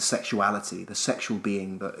 is the sexuality, the sexual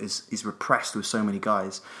being that is repressed with so many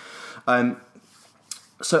guys.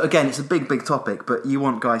 So again, it's a big, big topic, but you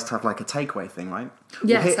want guys to have like a takeaway thing, right?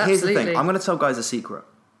 Yes, Here's absolutely. the thing. I'm going to tell guys a secret.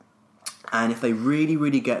 And if they really,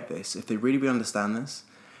 really get this, if they really, really understand this,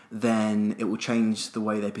 then it will change the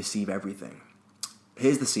way they perceive everything.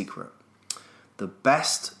 Here's the secret. The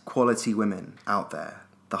best quality women out there,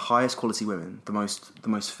 the highest quality women, the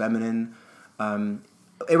most feminine,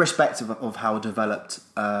 irrespective of how developed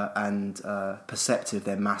and perceptive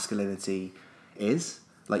their masculinity is.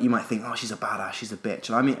 Like, you might think, oh, she's a badass, she's a bitch.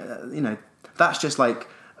 And I mean, that's just like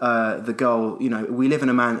the girl. We live in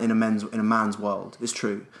a man's world. It's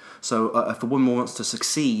true. So if a woman wants to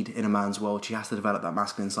succeed in a man's world, she has to develop that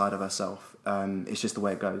masculine side of herself. It's just the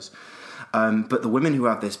way it goes. But the women who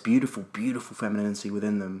have this beautiful, beautiful femininity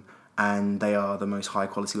within them, and they are the most high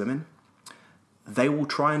quality women, they will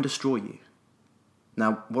try and destroy you.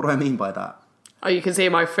 Now, what do I mean by that? Oh, you can see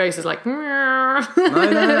my face is like...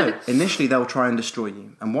 No. Initially, they'll try and destroy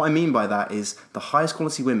you. And what I mean by that is the highest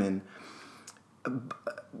quality women, at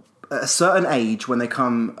a certain age, when they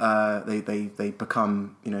come, they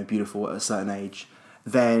become, beautiful at a certain age,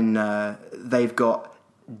 then they've got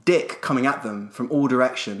dick coming at them from all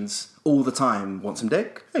directions all the time. Want some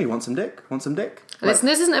dick? Hey, you want some dick? Want some dick? This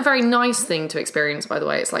isn't a very nice thing to experience, by the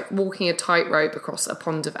way. It's like walking a tightrope across a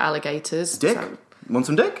pond of alligators. Dick? So... Want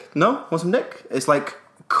some dick? No? Want some dick? It's like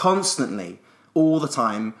constantly, all the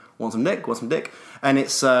time, want some dick? Want some dick? And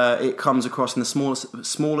it comes across in the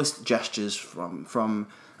smallest gestures from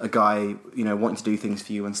a guy, wanting to do things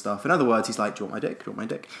for you and stuff. In other words, he's like, do you want my dick? Do you want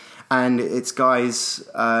my dick? And it's guys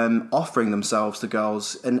offering themselves to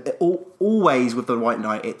girls, and always with the White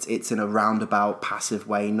Knight, it's in a roundabout, passive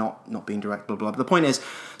way, not being direct, blah, blah, blah. The point is,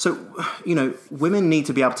 so, women need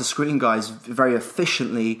to be able to screen guys very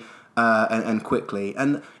efficiently and quickly.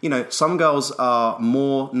 And, some girls are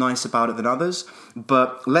more nice about it than others,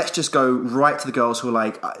 but let's just go right to the girls who are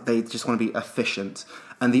like, they just want to be efficient.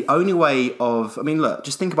 And the only way of, look,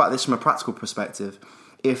 just think about this from a practical perspective.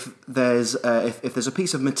 If there's a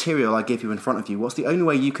piece of material I give you in front of you, what's the only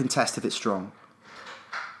way you can test if it's strong?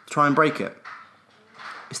 Try and break it.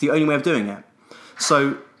 It's the only way of doing it.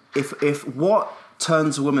 So if what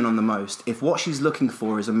turns a woman on the most, if what she's looking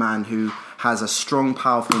for is a man who has a strong,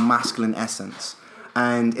 powerful, masculine essence,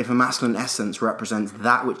 and if a masculine essence represents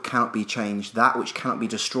that which cannot be changed, that which cannot be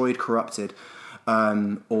destroyed, corrupted,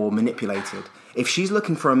 or manipulated, if she's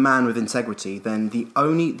looking for a man with integrity, then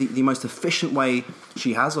the most efficient way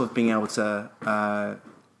she has of being able to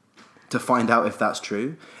find out if that's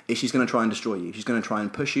true is she's going to try and destroy you. She's going to try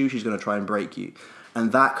and push you. She's going to try and break you,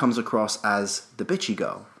 and that comes across as the bitchy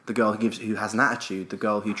girl, the girl who has an attitude, the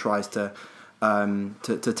girl who tries to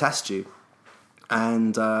test you,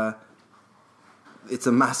 and it's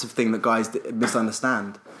a massive thing that guys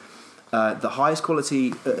misunderstand. The highest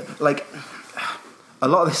quality, a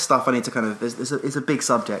lot of this stuff I need to kind of... It's a big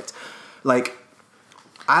subject. Like,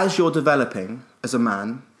 as you're developing as a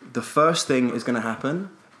man, the first thing is going to happen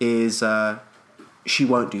is she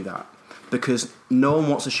won't do that. Because no one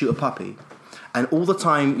wants to shoot a puppy. And all the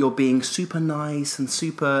time you're being super nice and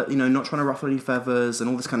super, not trying to ruffle any feathers and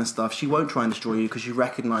all this kind of stuff. She won't try and destroy you because she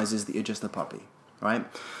recognises that you're just a puppy, right?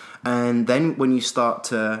 And then when you start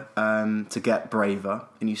to get braver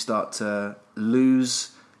and you start to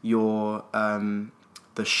lose your...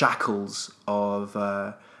 the shackles of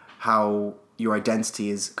how your identity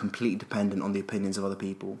is completely dependent on the opinions of other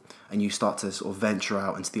people, and you start to sort of venture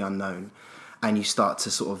out into the unknown, and you start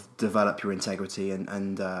to sort of develop your integrity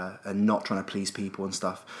and not trying to please people and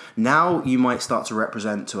stuff. Now you might start to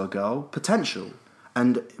represent to a girl potential,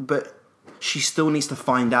 but she still needs to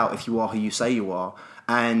find out if you are who you say you are,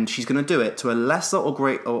 and she's going to do it to a lesser or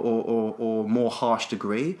great or more harsh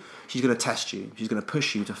degree. She's going to test you. She's going to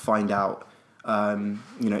push you to find out.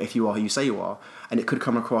 If you are who you say you are, and it could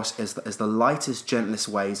come across as the lightest, gentlest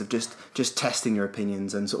ways of just testing your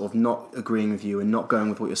opinions and sort of not agreeing with you and not going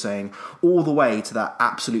with what you're saying, all the way to that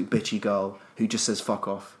absolute bitchy girl who just says fuck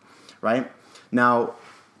off, right? Now,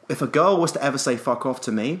 if a girl was to ever say fuck off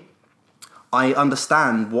to me, I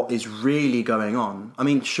understand what is really going on.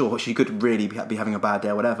 Sure, she could really be having a bad day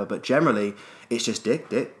or whatever, but generally it's just dick,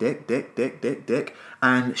 dick, dick, dick, dick, dick, dick,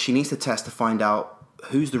 and she needs to test to find out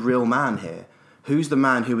who's the real man here. Who's the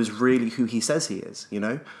man who is really who he says he is, you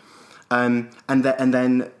know? And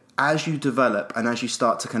then as you develop and as you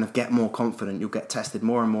start to kind of get more confident, you'll get tested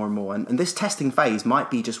more and more and more. And this testing phase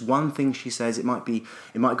might be just one thing she says. It might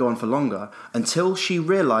go on for longer until she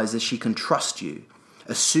realizes she can trust you.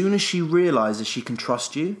 As soon as she realizes she can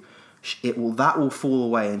trust you, that will fall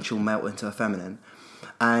away and she'll melt into her feminine.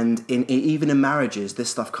 And even in marriages, this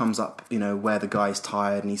stuff comes up, you know, where the guy's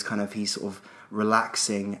tired and he's sort of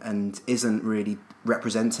relaxing and isn't really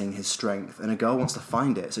representing his strength. And a girl wants to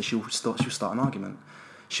find it, so she'll start an argument.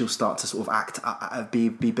 She'll start to sort of be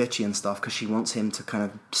bitchy and stuff because she wants him to kind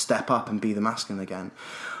of step up and be the masculine again.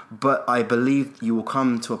 But I believe you will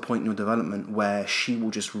come to a point in your development where she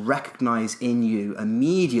will just recognize in you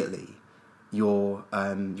immediately your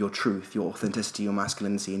truth, your authenticity, your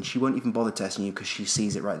masculinity, and she won't even bother testing you because she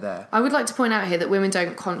sees it right there. I would like to point out here that women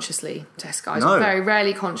don't consciously test guys. No. Or very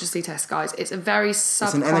rarely consciously test guys. It's a very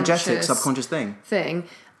subconscious... It's an energetic, subconscious thing.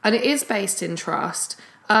 And it is based in trust.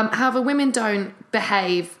 However, women don't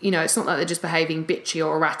behave, you know, it's not like they're just behaving bitchy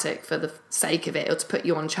or erratic for the sake of it or to put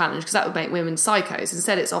you on challenge, because that would make women psychos.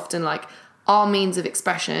 Instead, it's often like our means of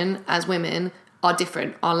expression as women are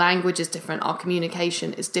different. Our language is different. Our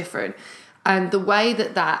communication is different. And the way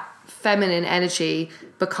that feminine energy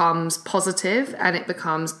becomes positive and it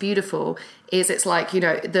becomes beautiful is it's like, you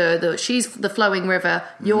know, she's the flowing river,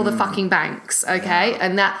 you're the fucking banks, okay? Yeah.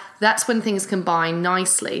 And that's when things combine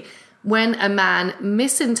nicely. When a man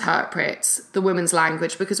misinterprets the woman's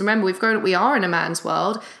language, because remember, we are in a man's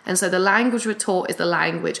world, and so the language we're taught is the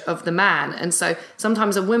language of the man. And so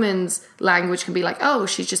sometimes a woman's language can be like, oh,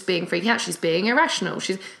 she's just being freaking out, she's being irrational.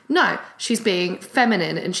 She's being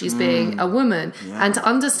feminine and she's being a woman. Yeah. And to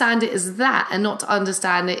understand it as that and not to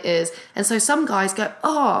understand it is, and so some guys go,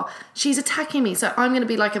 oh, she's attacking me, so I'm going to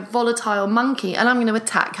be like a volatile monkey and I'm going to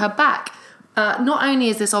attack her back. Not only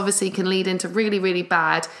is this obviously can lead into really, really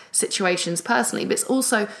bad situations personally, but it's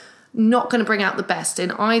also not going to bring out the best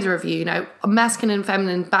in either of you. You know, masculine and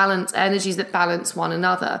feminine balance, energies that balance one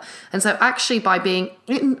another. And so actually by being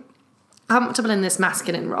comfortable in this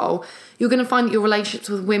masculine role, you're going to find that your relationships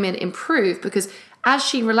with women improve, because as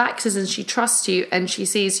she relaxes and she trusts you and she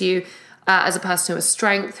sees you as a person who has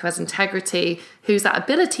strength, who has integrity, who's that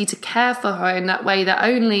ability to care for her in that way that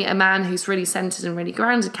only a man who's really centered and really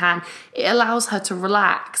grounded can, it allows her to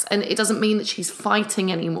relax. And it doesn't mean that she's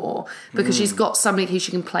fighting anymore, because she's got somebody who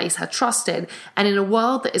she can place her trust in. And in a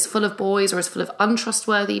world that is full of boys or is full of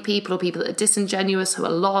untrustworthy people, or people that are disingenuous, who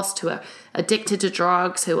are lost, who are addicted to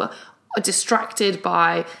drugs, who are distracted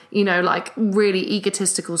by, you know, like really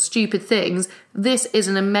egotistical, stupid things, this is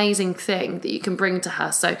an amazing thing that you can bring to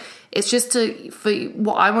her. So it's just for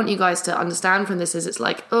what I want you guys to understand from this is it's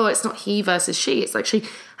like, oh, it's not he versus she. It's actually,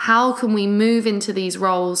 how can we move into these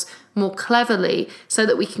roles more cleverly so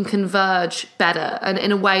that we can converge better and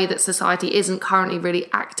in a way that society isn't currently really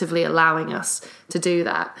actively allowing us to do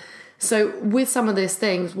that. So with some of these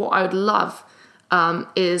things, what I would love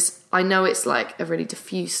is, I know it's like a really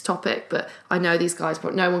diffuse topic, but I know these guys,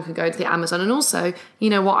 but no one can go to the Amazon. And also, you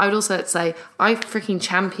know what, I would also say, I freaking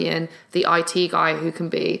champion the IT guy who can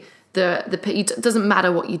be it doesn't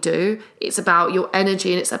matter what you do, it's about your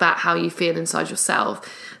energy and it's about how you feel inside yourself.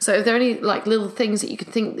 So if there are any like little things that you could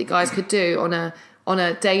think that guys could do on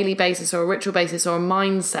a daily basis or a ritual basis or a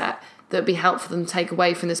mindset that would be helpful for them to take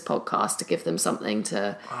away from this podcast to give them something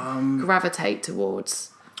to gravitate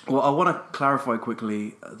towards. Well, I want to clarify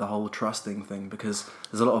quickly the whole trusting thing, because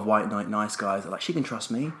there's a lot of white knight nice guys that are like, she can trust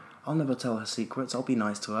me, I'll never tell her secrets, I'll be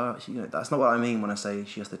nice to her. That's not what I mean when I say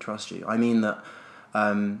she has to trust you. I mean that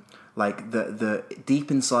like the deep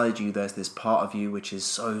inside you, there's this part of you which is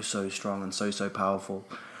so strong and so powerful,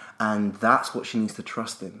 and that's what she needs to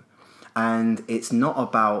trust in. And it's not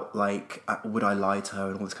about like, would I lie to her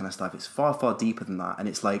and all this kind of stuff. It's far deeper than that. And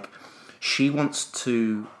it's like, she wants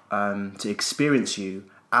to experience you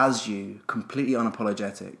as you, completely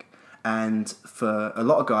unapologetic. And for a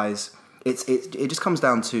lot of guys, it just comes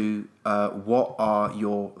down to what are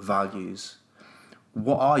your values?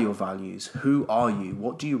 What are your values? Who are you?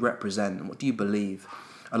 What do you represent? What do you believe?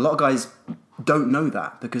 A lot of guys don't know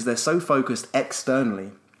that because they're so focused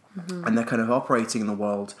externally, and they're kind of operating in the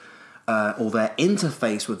world, or their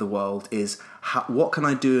interface with the world is what can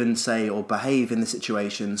I do and say or behave in the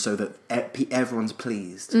situation so that everyone's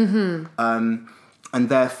pleased. And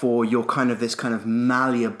therefore you're kind of this kind of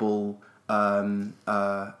malleable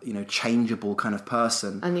changeable kind of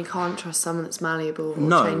person. And you can't trust someone that's malleable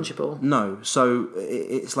or changeable. No. So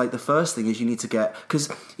it's like the first thing is you need to get, because,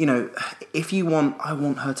 if I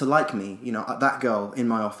want her to like me, that girl in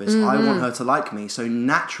my office, I want her to like me. So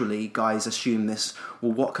naturally guys assume this,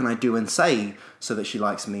 well, what can I do and say so that she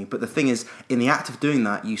likes me? But the thing is, in the act of doing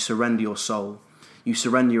that, you surrender your soul. You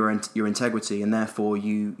surrender your integrity, and therefore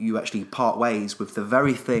you actually part ways with the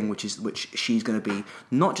very thing which she's going to be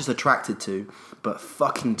not just attracted to, but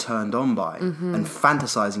fucking turned on by, and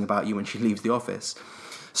fantasizing about you when she leaves the office.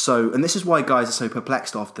 So, and this is why guys are so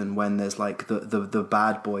perplexed often when there's like the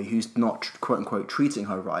bad boy who's not quote unquote treating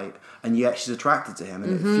her right, and yet she's attracted to him,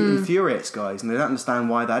 and it infuriates guys, and they don't understand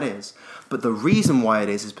why that is. But the reason why it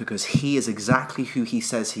is because he is exactly who he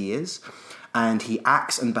says he is. And he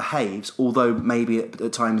acts and behaves, although maybe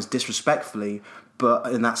at times disrespectfully,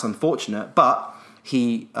 and that's unfortunate. But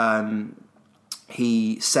he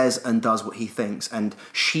says and does what he thinks, and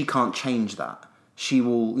she can't change that. She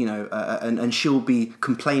will, and she'll be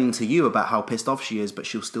complaining to you about how pissed off she is, but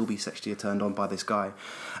she'll still be sexually turned on by this guy.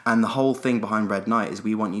 And the whole thing behind Red Knight is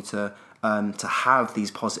we want you to have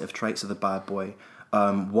these positive traits of the bad boy.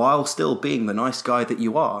 While still being the nice guy that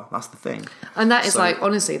you are. That's the thing. And that is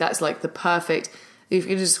honestly, that's like the perfect, if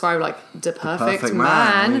you describe like the perfect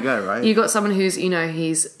man. There you go, right? You got someone who's,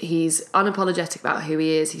 he's unapologetic about who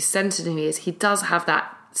he is, he's centered in who he is, he does have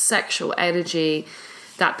that sexual energy,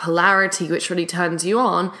 that polarity which really turns you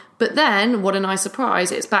on, but then, what a nice surprise,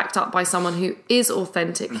 it's backed up by someone who is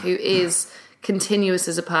authentic, who is continuous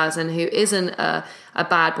as a person, who isn't a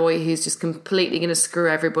bad boy who's just completely going to screw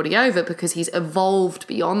everybody over, because he's evolved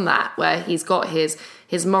beyond that, where he's got his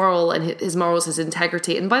moral and his morals, his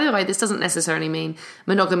integrity. And by the way, this doesn't necessarily mean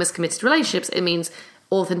monogamous committed relationships. It means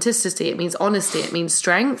authenticity, it means honesty, it means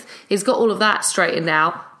strength. He's got all of that straightened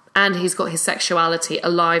out, and he's got his sexuality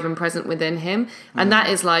alive and present within him. And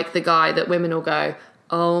that is like the guy that women will go,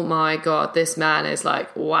 oh my God, this man is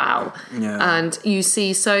like, wow. Yeah. And you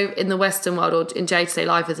see so in the Western world or in day-to-day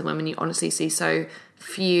life as a woman, you honestly see so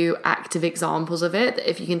few active examples of it.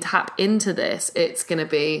 If you can tap into this, it's going to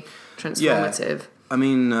be transformative. Yeah. I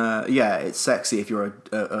mean, it's sexy if you're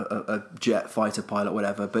a jet fighter pilot,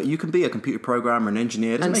 whatever. But you can be a computer programmer, an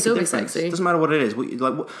engineer. It doesn't make a difference. It doesn't matter what it is.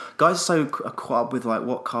 Guys are so caught up with like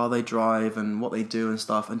what car they drive and what they do and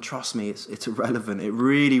stuff. And trust me, it's irrelevant. It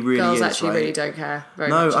really, really girls is. Girls actually really don't care.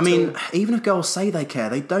 No, I mean, even if girls say they care,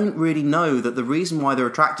 they don't really know that the reason why they're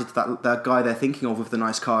attracted to that guy they're thinking of with the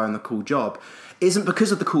nice car and the cool job isn't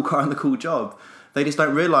because of the cool car and the cool job. They just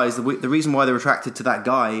don't realise the reason why they're attracted to that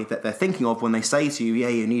guy that they're thinking of when they say to you, yeah,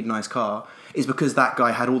 you need a nice car, is because that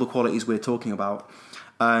guy had all the qualities we're talking about.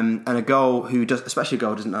 And a girl especially a girl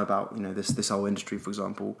who doesn't know about, this whole industry, for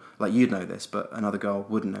example, like you'd know this, but another girl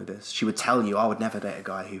wouldn't know this. She would tell you, I would never date a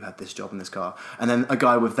guy who had this job and this car. And then a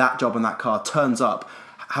guy with that job and that car turns up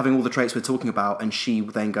having all the traits we're talking about, and she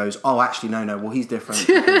then goes, oh, actually, no, well, he's different.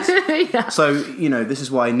 Yeah. So, this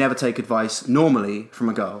is why I never take advice normally from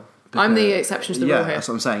a girl. Because, I'm the exception to the rule here. That's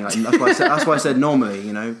what I'm saying. Like, that's why I said normally,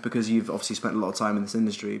 because you've obviously spent a lot of time in this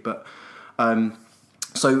industry. But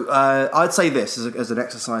so I'd say this as an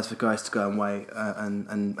exercise for guys to go away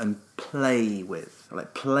and play with,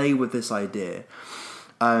 this idea.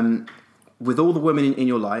 With all the women in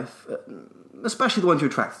your life, especially the ones you're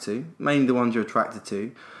attracted to, mainly the ones you're attracted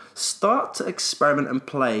to, start to experiment and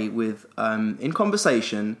play with, in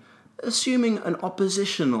conversation, assuming an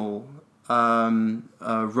oppositional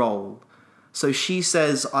role. So she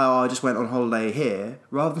says, I just went on holiday here,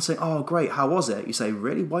 rather than saying, oh great, how was it? You say,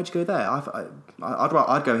 really? Why'd you go there?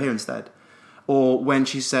 I'd go here instead. Or when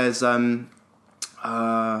she says, I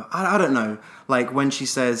don't know, like when she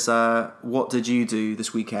says, what did you do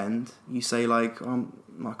this weekend? You say like,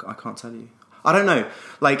 I can't tell you. I don't know.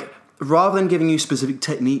 Like, rather than giving you specific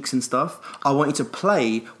techniques and stuff, I want you to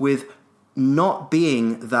play with not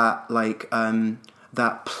being that like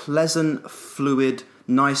that pleasant, fluid,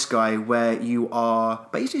 nice guy where you are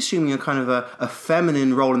basically assuming a kind of a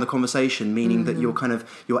feminine role in the conversation, meaning that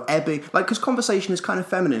you're ebbing, like, because conversation is kind of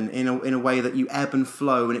feminine in a way that you ebb and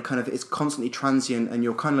flow, and it's constantly transient, and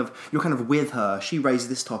you're kind of with her. She raises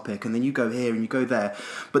this topic, and then you go here and you go there.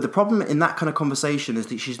 But the problem in that kind of conversation is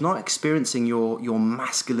that she's not experiencing your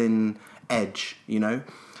masculine edge,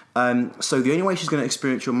 So the only way she's going to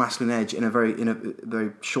experience your masculine edge in a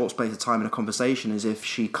very short space of time in a conversation is if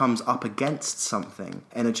she comes up against something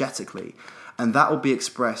energetically, and that will be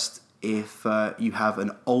expressed if you have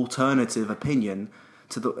an alternative opinion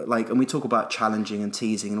to and we talk about challenging and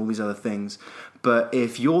teasing and all these other things, but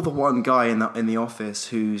if you're the one guy in the office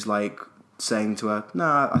who's like saying to her, "No,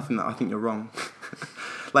 I think you're wrong,"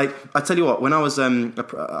 Like, I tell you what, when I was,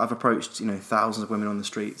 I've approached, thousands of women on the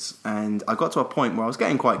streets, and I got to a point where I was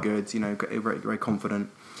getting quite good, very, very confident.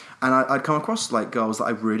 And I'd come across, like, girls that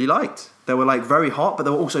I really liked. They were, like, very hot, but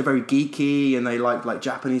they were also very geeky, and they liked, like,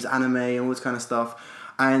 Japanese anime and all this kind of stuff.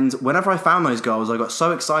 And whenever I found those girls, I got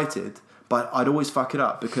so excited, but I'd always fuck it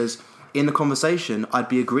up, because in the conversation, I'd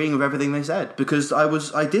be agreeing with everything they said, because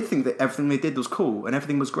I did think that everything they did was cool and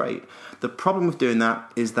everything was great. The problem with doing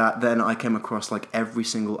that is that then I came across like every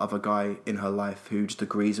single other guy in her life who just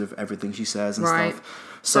agrees with everything she says and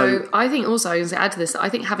stuff. So I think also, to add to this, I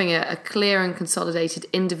think having a clear and consolidated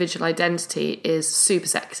individual identity is super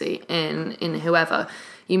sexy in whoever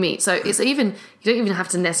you meet. So it's you don't even have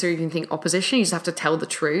to necessarily even think opposition, you just have to tell the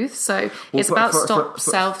truth. So it's about stop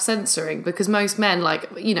self-censoring, because most men, like,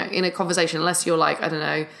 in a conversation, unless you're like, I don't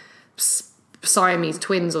know, Siamese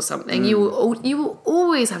twins or something, you will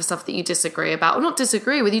always have stuff that you disagree about, or not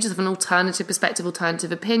disagree with, you just have an alternative perspective,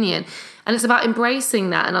 alternative opinion. And it's about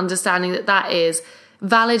embracing that and understanding that is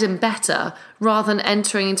valid and better, rather than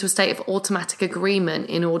entering into a state of automatic agreement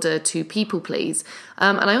in order to people please.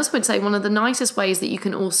 And I also would say one of the nicest ways that you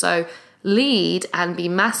can also lead and be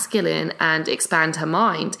masculine and expand her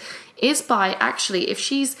mind is by actually, if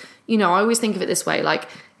she's, I always think of it this way, like,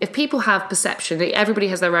 if people have perception, everybody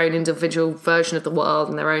has their own individual version of the world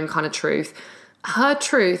and their own kind of truth. Her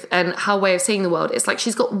truth and her way of seeing the world, it's like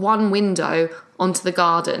she's got one window onto the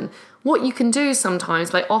garden. What you can do sometimes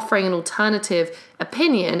by offering an alternative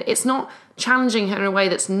opinion, it's not challenging her in a way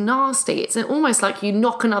that's nasty. It's almost like you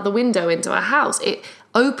knock another window into her house. It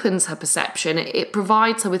opens her perception. It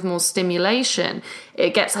provides her with more stimulation.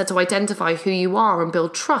 It gets her to identify who you are and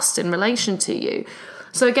build trust in relation to you.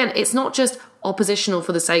 So again, it's not just oppositional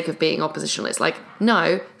for the sake of being oppositional. It's like,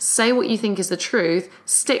 no, say what you think is the truth,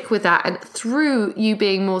 stick with that, and through you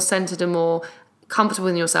being more centered and more comfortable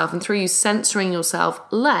in yourself, and through you censoring yourself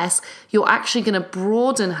less, you're actually going to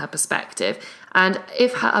broaden her perspective. And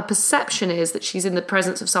if her perception is that she's in the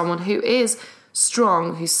presence of someone who is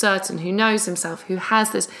strong, who's certain, who knows himself, who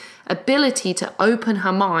has this ability to open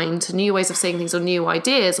her mind to new ways of seeing things or new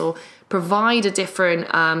ideas, or provide a different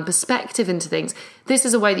perspective into things, this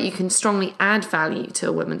is a way that you can strongly add value to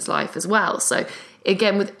a woman's life as well. So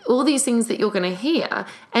again, with all these things that you're going to hear,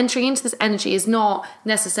 entering into this energy is not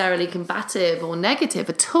necessarily combative or negative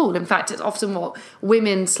at all. In fact, it's often what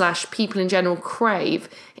women / people in general crave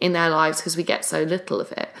in their lives, because we get so little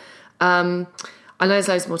of it. I know there's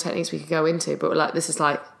loads more techniques we could go into, but this is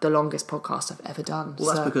like the longest podcast I've ever done.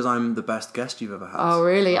 Well, that's because I'm the best guest you've ever had. Oh,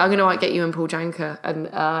 really? I'm going to get you and Paul Janker and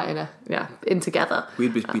in together.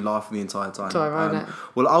 We'd just be laughing the entire time. Right.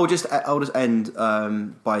 Well, I'll just end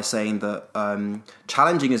by saying that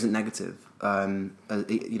challenging isn't negative. I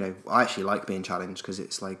actually like being challenged, because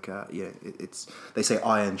it's like it's they say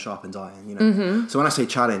iron sharpens iron. Mm-hmm. So when I say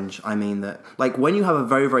challenge, I mean that, like, when you have a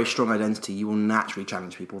very, very strong identity, you will naturally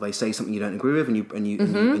challenge people. They say something you don't agree with, and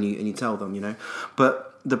you tell them. But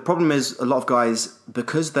the problem is, a lot of guys,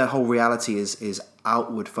 because their whole reality is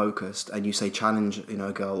outward focused, and you say challenge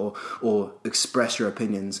a girl or express your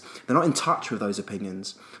opinions, they're not in touch with those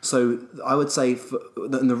opinions. So I would say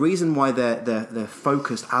the reason why they're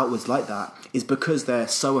focused outwards like that is because they're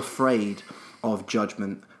so afraid of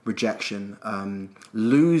judgment, rejection,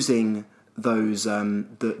 losing those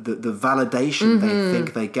the validation they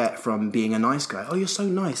think they get from being a nice guy. Oh, you're so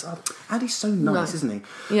nice. Oh, Andy's so nice, isn't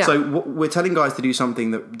he? Yeah. So we're telling guys to do something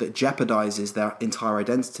that jeopardizes their entire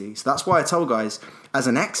identity. So that's why I tell guys, as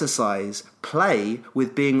an exercise, play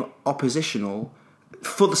with being oppositional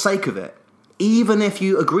for the sake of it, even if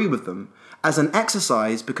you agree with them. As an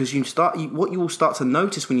exercise, because what you will start to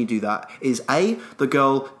notice when you do that is, A, the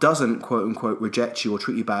girl doesn't quote unquote reject you or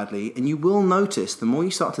treat you badly, and you will notice the more you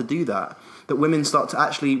start to do that women start to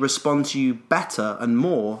actually respond to you better and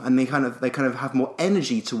more, and they kind of have more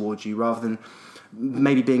energy towards you, rather than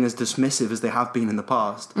maybe being as dismissive as they have been in the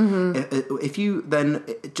past. Mm-hmm. If you then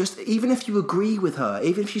even if you agree with her,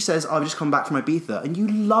 even if she says, I've just come back from Ibiza, and you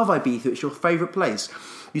love Ibiza, it's your favourite place,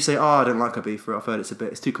 you say, I don't like Ibiza, I've heard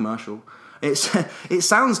it's too commercial. It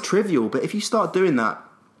sounds trivial, but if you start doing that,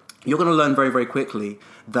 you're going to learn very, very quickly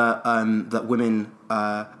that women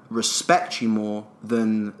respect you more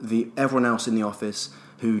than everyone else in the office,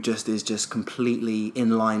 who is completely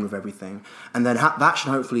in line with everything. And then that should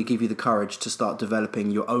hopefully give you the courage to start developing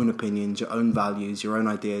your own opinions, your own values, your own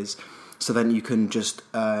ideas, so then you can just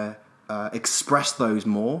express those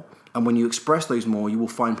more. And when you express those more, you will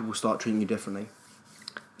find people start treating you differently.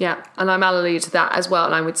 Yeah, and I'm alluding to that as well.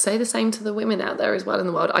 And I would say the same to the women out there as well in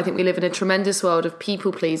the world. I think we live in a tremendous world of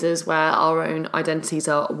people pleasers, where our own identities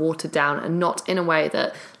are watered down, and not in a way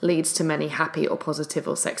that leads to many happy or positive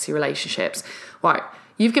or sexy relationships. Right,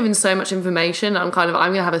 You've given so much information. I'm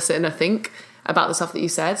going to have a sit and a think about the stuff that you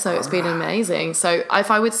said. So it's been amazing. So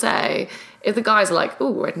if I would say, if the guys are like,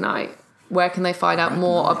 oh, Red Knight, where can they find out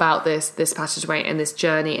more about this passageway and this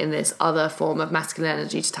journey and this other form of masculine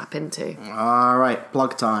energy to tap into? All right,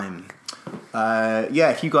 plug time.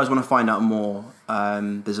 If you guys want to find out more,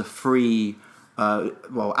 there's a free...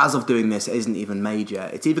 as of doing this, it isn't even made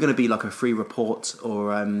yet. It's either going to be like a free report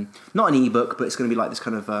or not an ebook, but it's going to be like this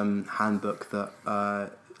kind of handbook that,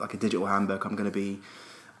 like a digital handbook, I'm going to be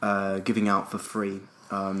giving out for free.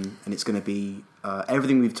 And it's going to be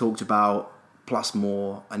everything we've talked about plus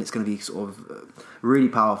more, and it's going to be sort of really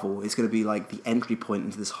powerful. It's going to be like the entry point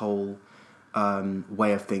into this whole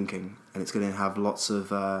way of thinking, and it's going to have lots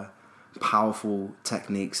of powerful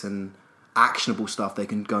techniques and actionable stuff they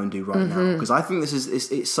can go and do right now, because I think this is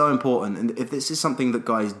it's so important. And if this is something that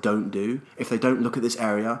guys don't do, if they don't look at this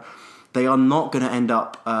area, they are not going to end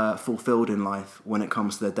up fulfilled in life when it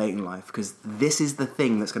comes to their dating life, because this is the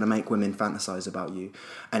thing that's going to make women fantasize about you.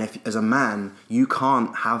 And if, as a man, you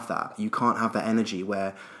can't have that, you can't have that energy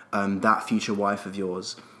where that future wife of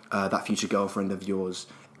yours, that future girlfriend of yours,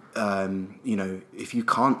 if you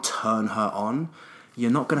can't turn her on, you're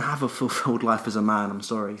not going to have a fulfilled life as a man. I'm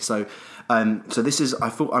sorry. So this is,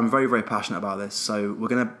 I'm very, very passionate about this. So we're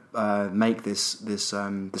going to make this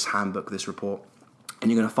handbook, this report, and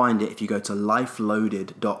you're going to find it if you go to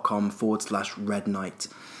lifeloaded.com/Red Knight.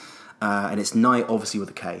 And it's night, obviously, with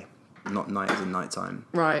a K, not night as in nighttime.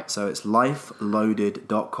 Right. So it's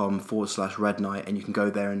lifeloaded.com/Red Knight, and you can go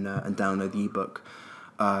there and download the ebook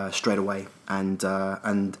straight away and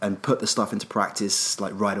put the stuff into practice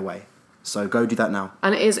like right away. So go do that now.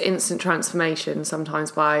 And it is instant transformation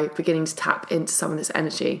sometimes by beginning to tap into some of this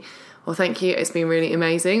energy. Well, thank you. It's been really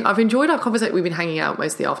amazing. I've enjoyed our conversation. We've been hanging out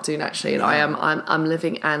most of the afternoon, actually, and I'm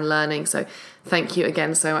living and learning. So thank you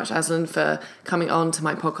again so much, Aslan, for coming on to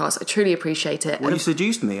my podcast. I truly appreciate it. Well, you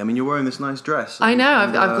seduced me. I mean, you're wearing this nice dress. I know.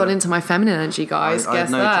 I've got into my feminine energy, guys. I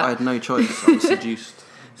had no choice. I was seduced.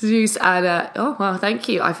 And thank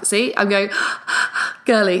you. I'm going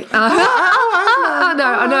girly. No,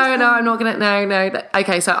 I'm not gonna. No.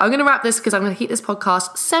 Okay, so I'm gonna wrap this because I'm gonna keep this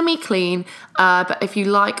podcast semi-clean. But if you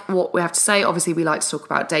like what we have to say, obviously we like to talk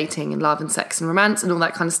about dating and love and sex and romance and all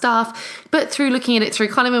that kind of stuff, but through looking at it through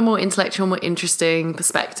kind of a more intellectual, more interesting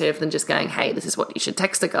perspective than just going, hey, this is what you should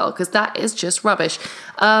text a girl, because that is just rubbish.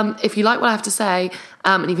 If you like what I have to say,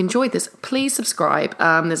 and you've enjoyed this, please subscribe.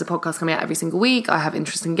 There's a podcast coming out every single week. I have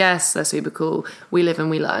interesting guests. They're super cool. We live and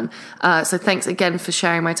we learn. So thanks again for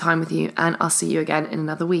sharing my time with you, and I'll see you again in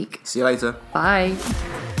another week. See you later. Bye.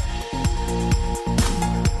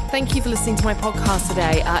 Thank you for listening to my podcast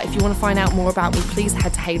today. If you want to find out more about me, please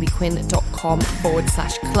head to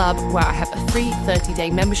hayleyquinn.com/club, where I have a free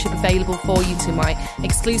 30-day membership available for you to my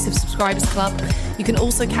exclusive subscribers club. You can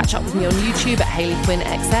also catch up with me on YouTube at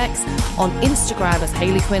HayleyQuinnXX, on Instagram as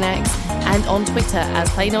HayleyQuinnX, and on Twitter as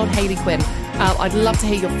plain old Hayley Quinn. I'd love to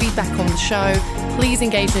hear your feedback on the show. Please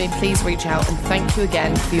engage with me, please reach out, and thank you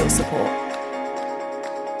again for your support.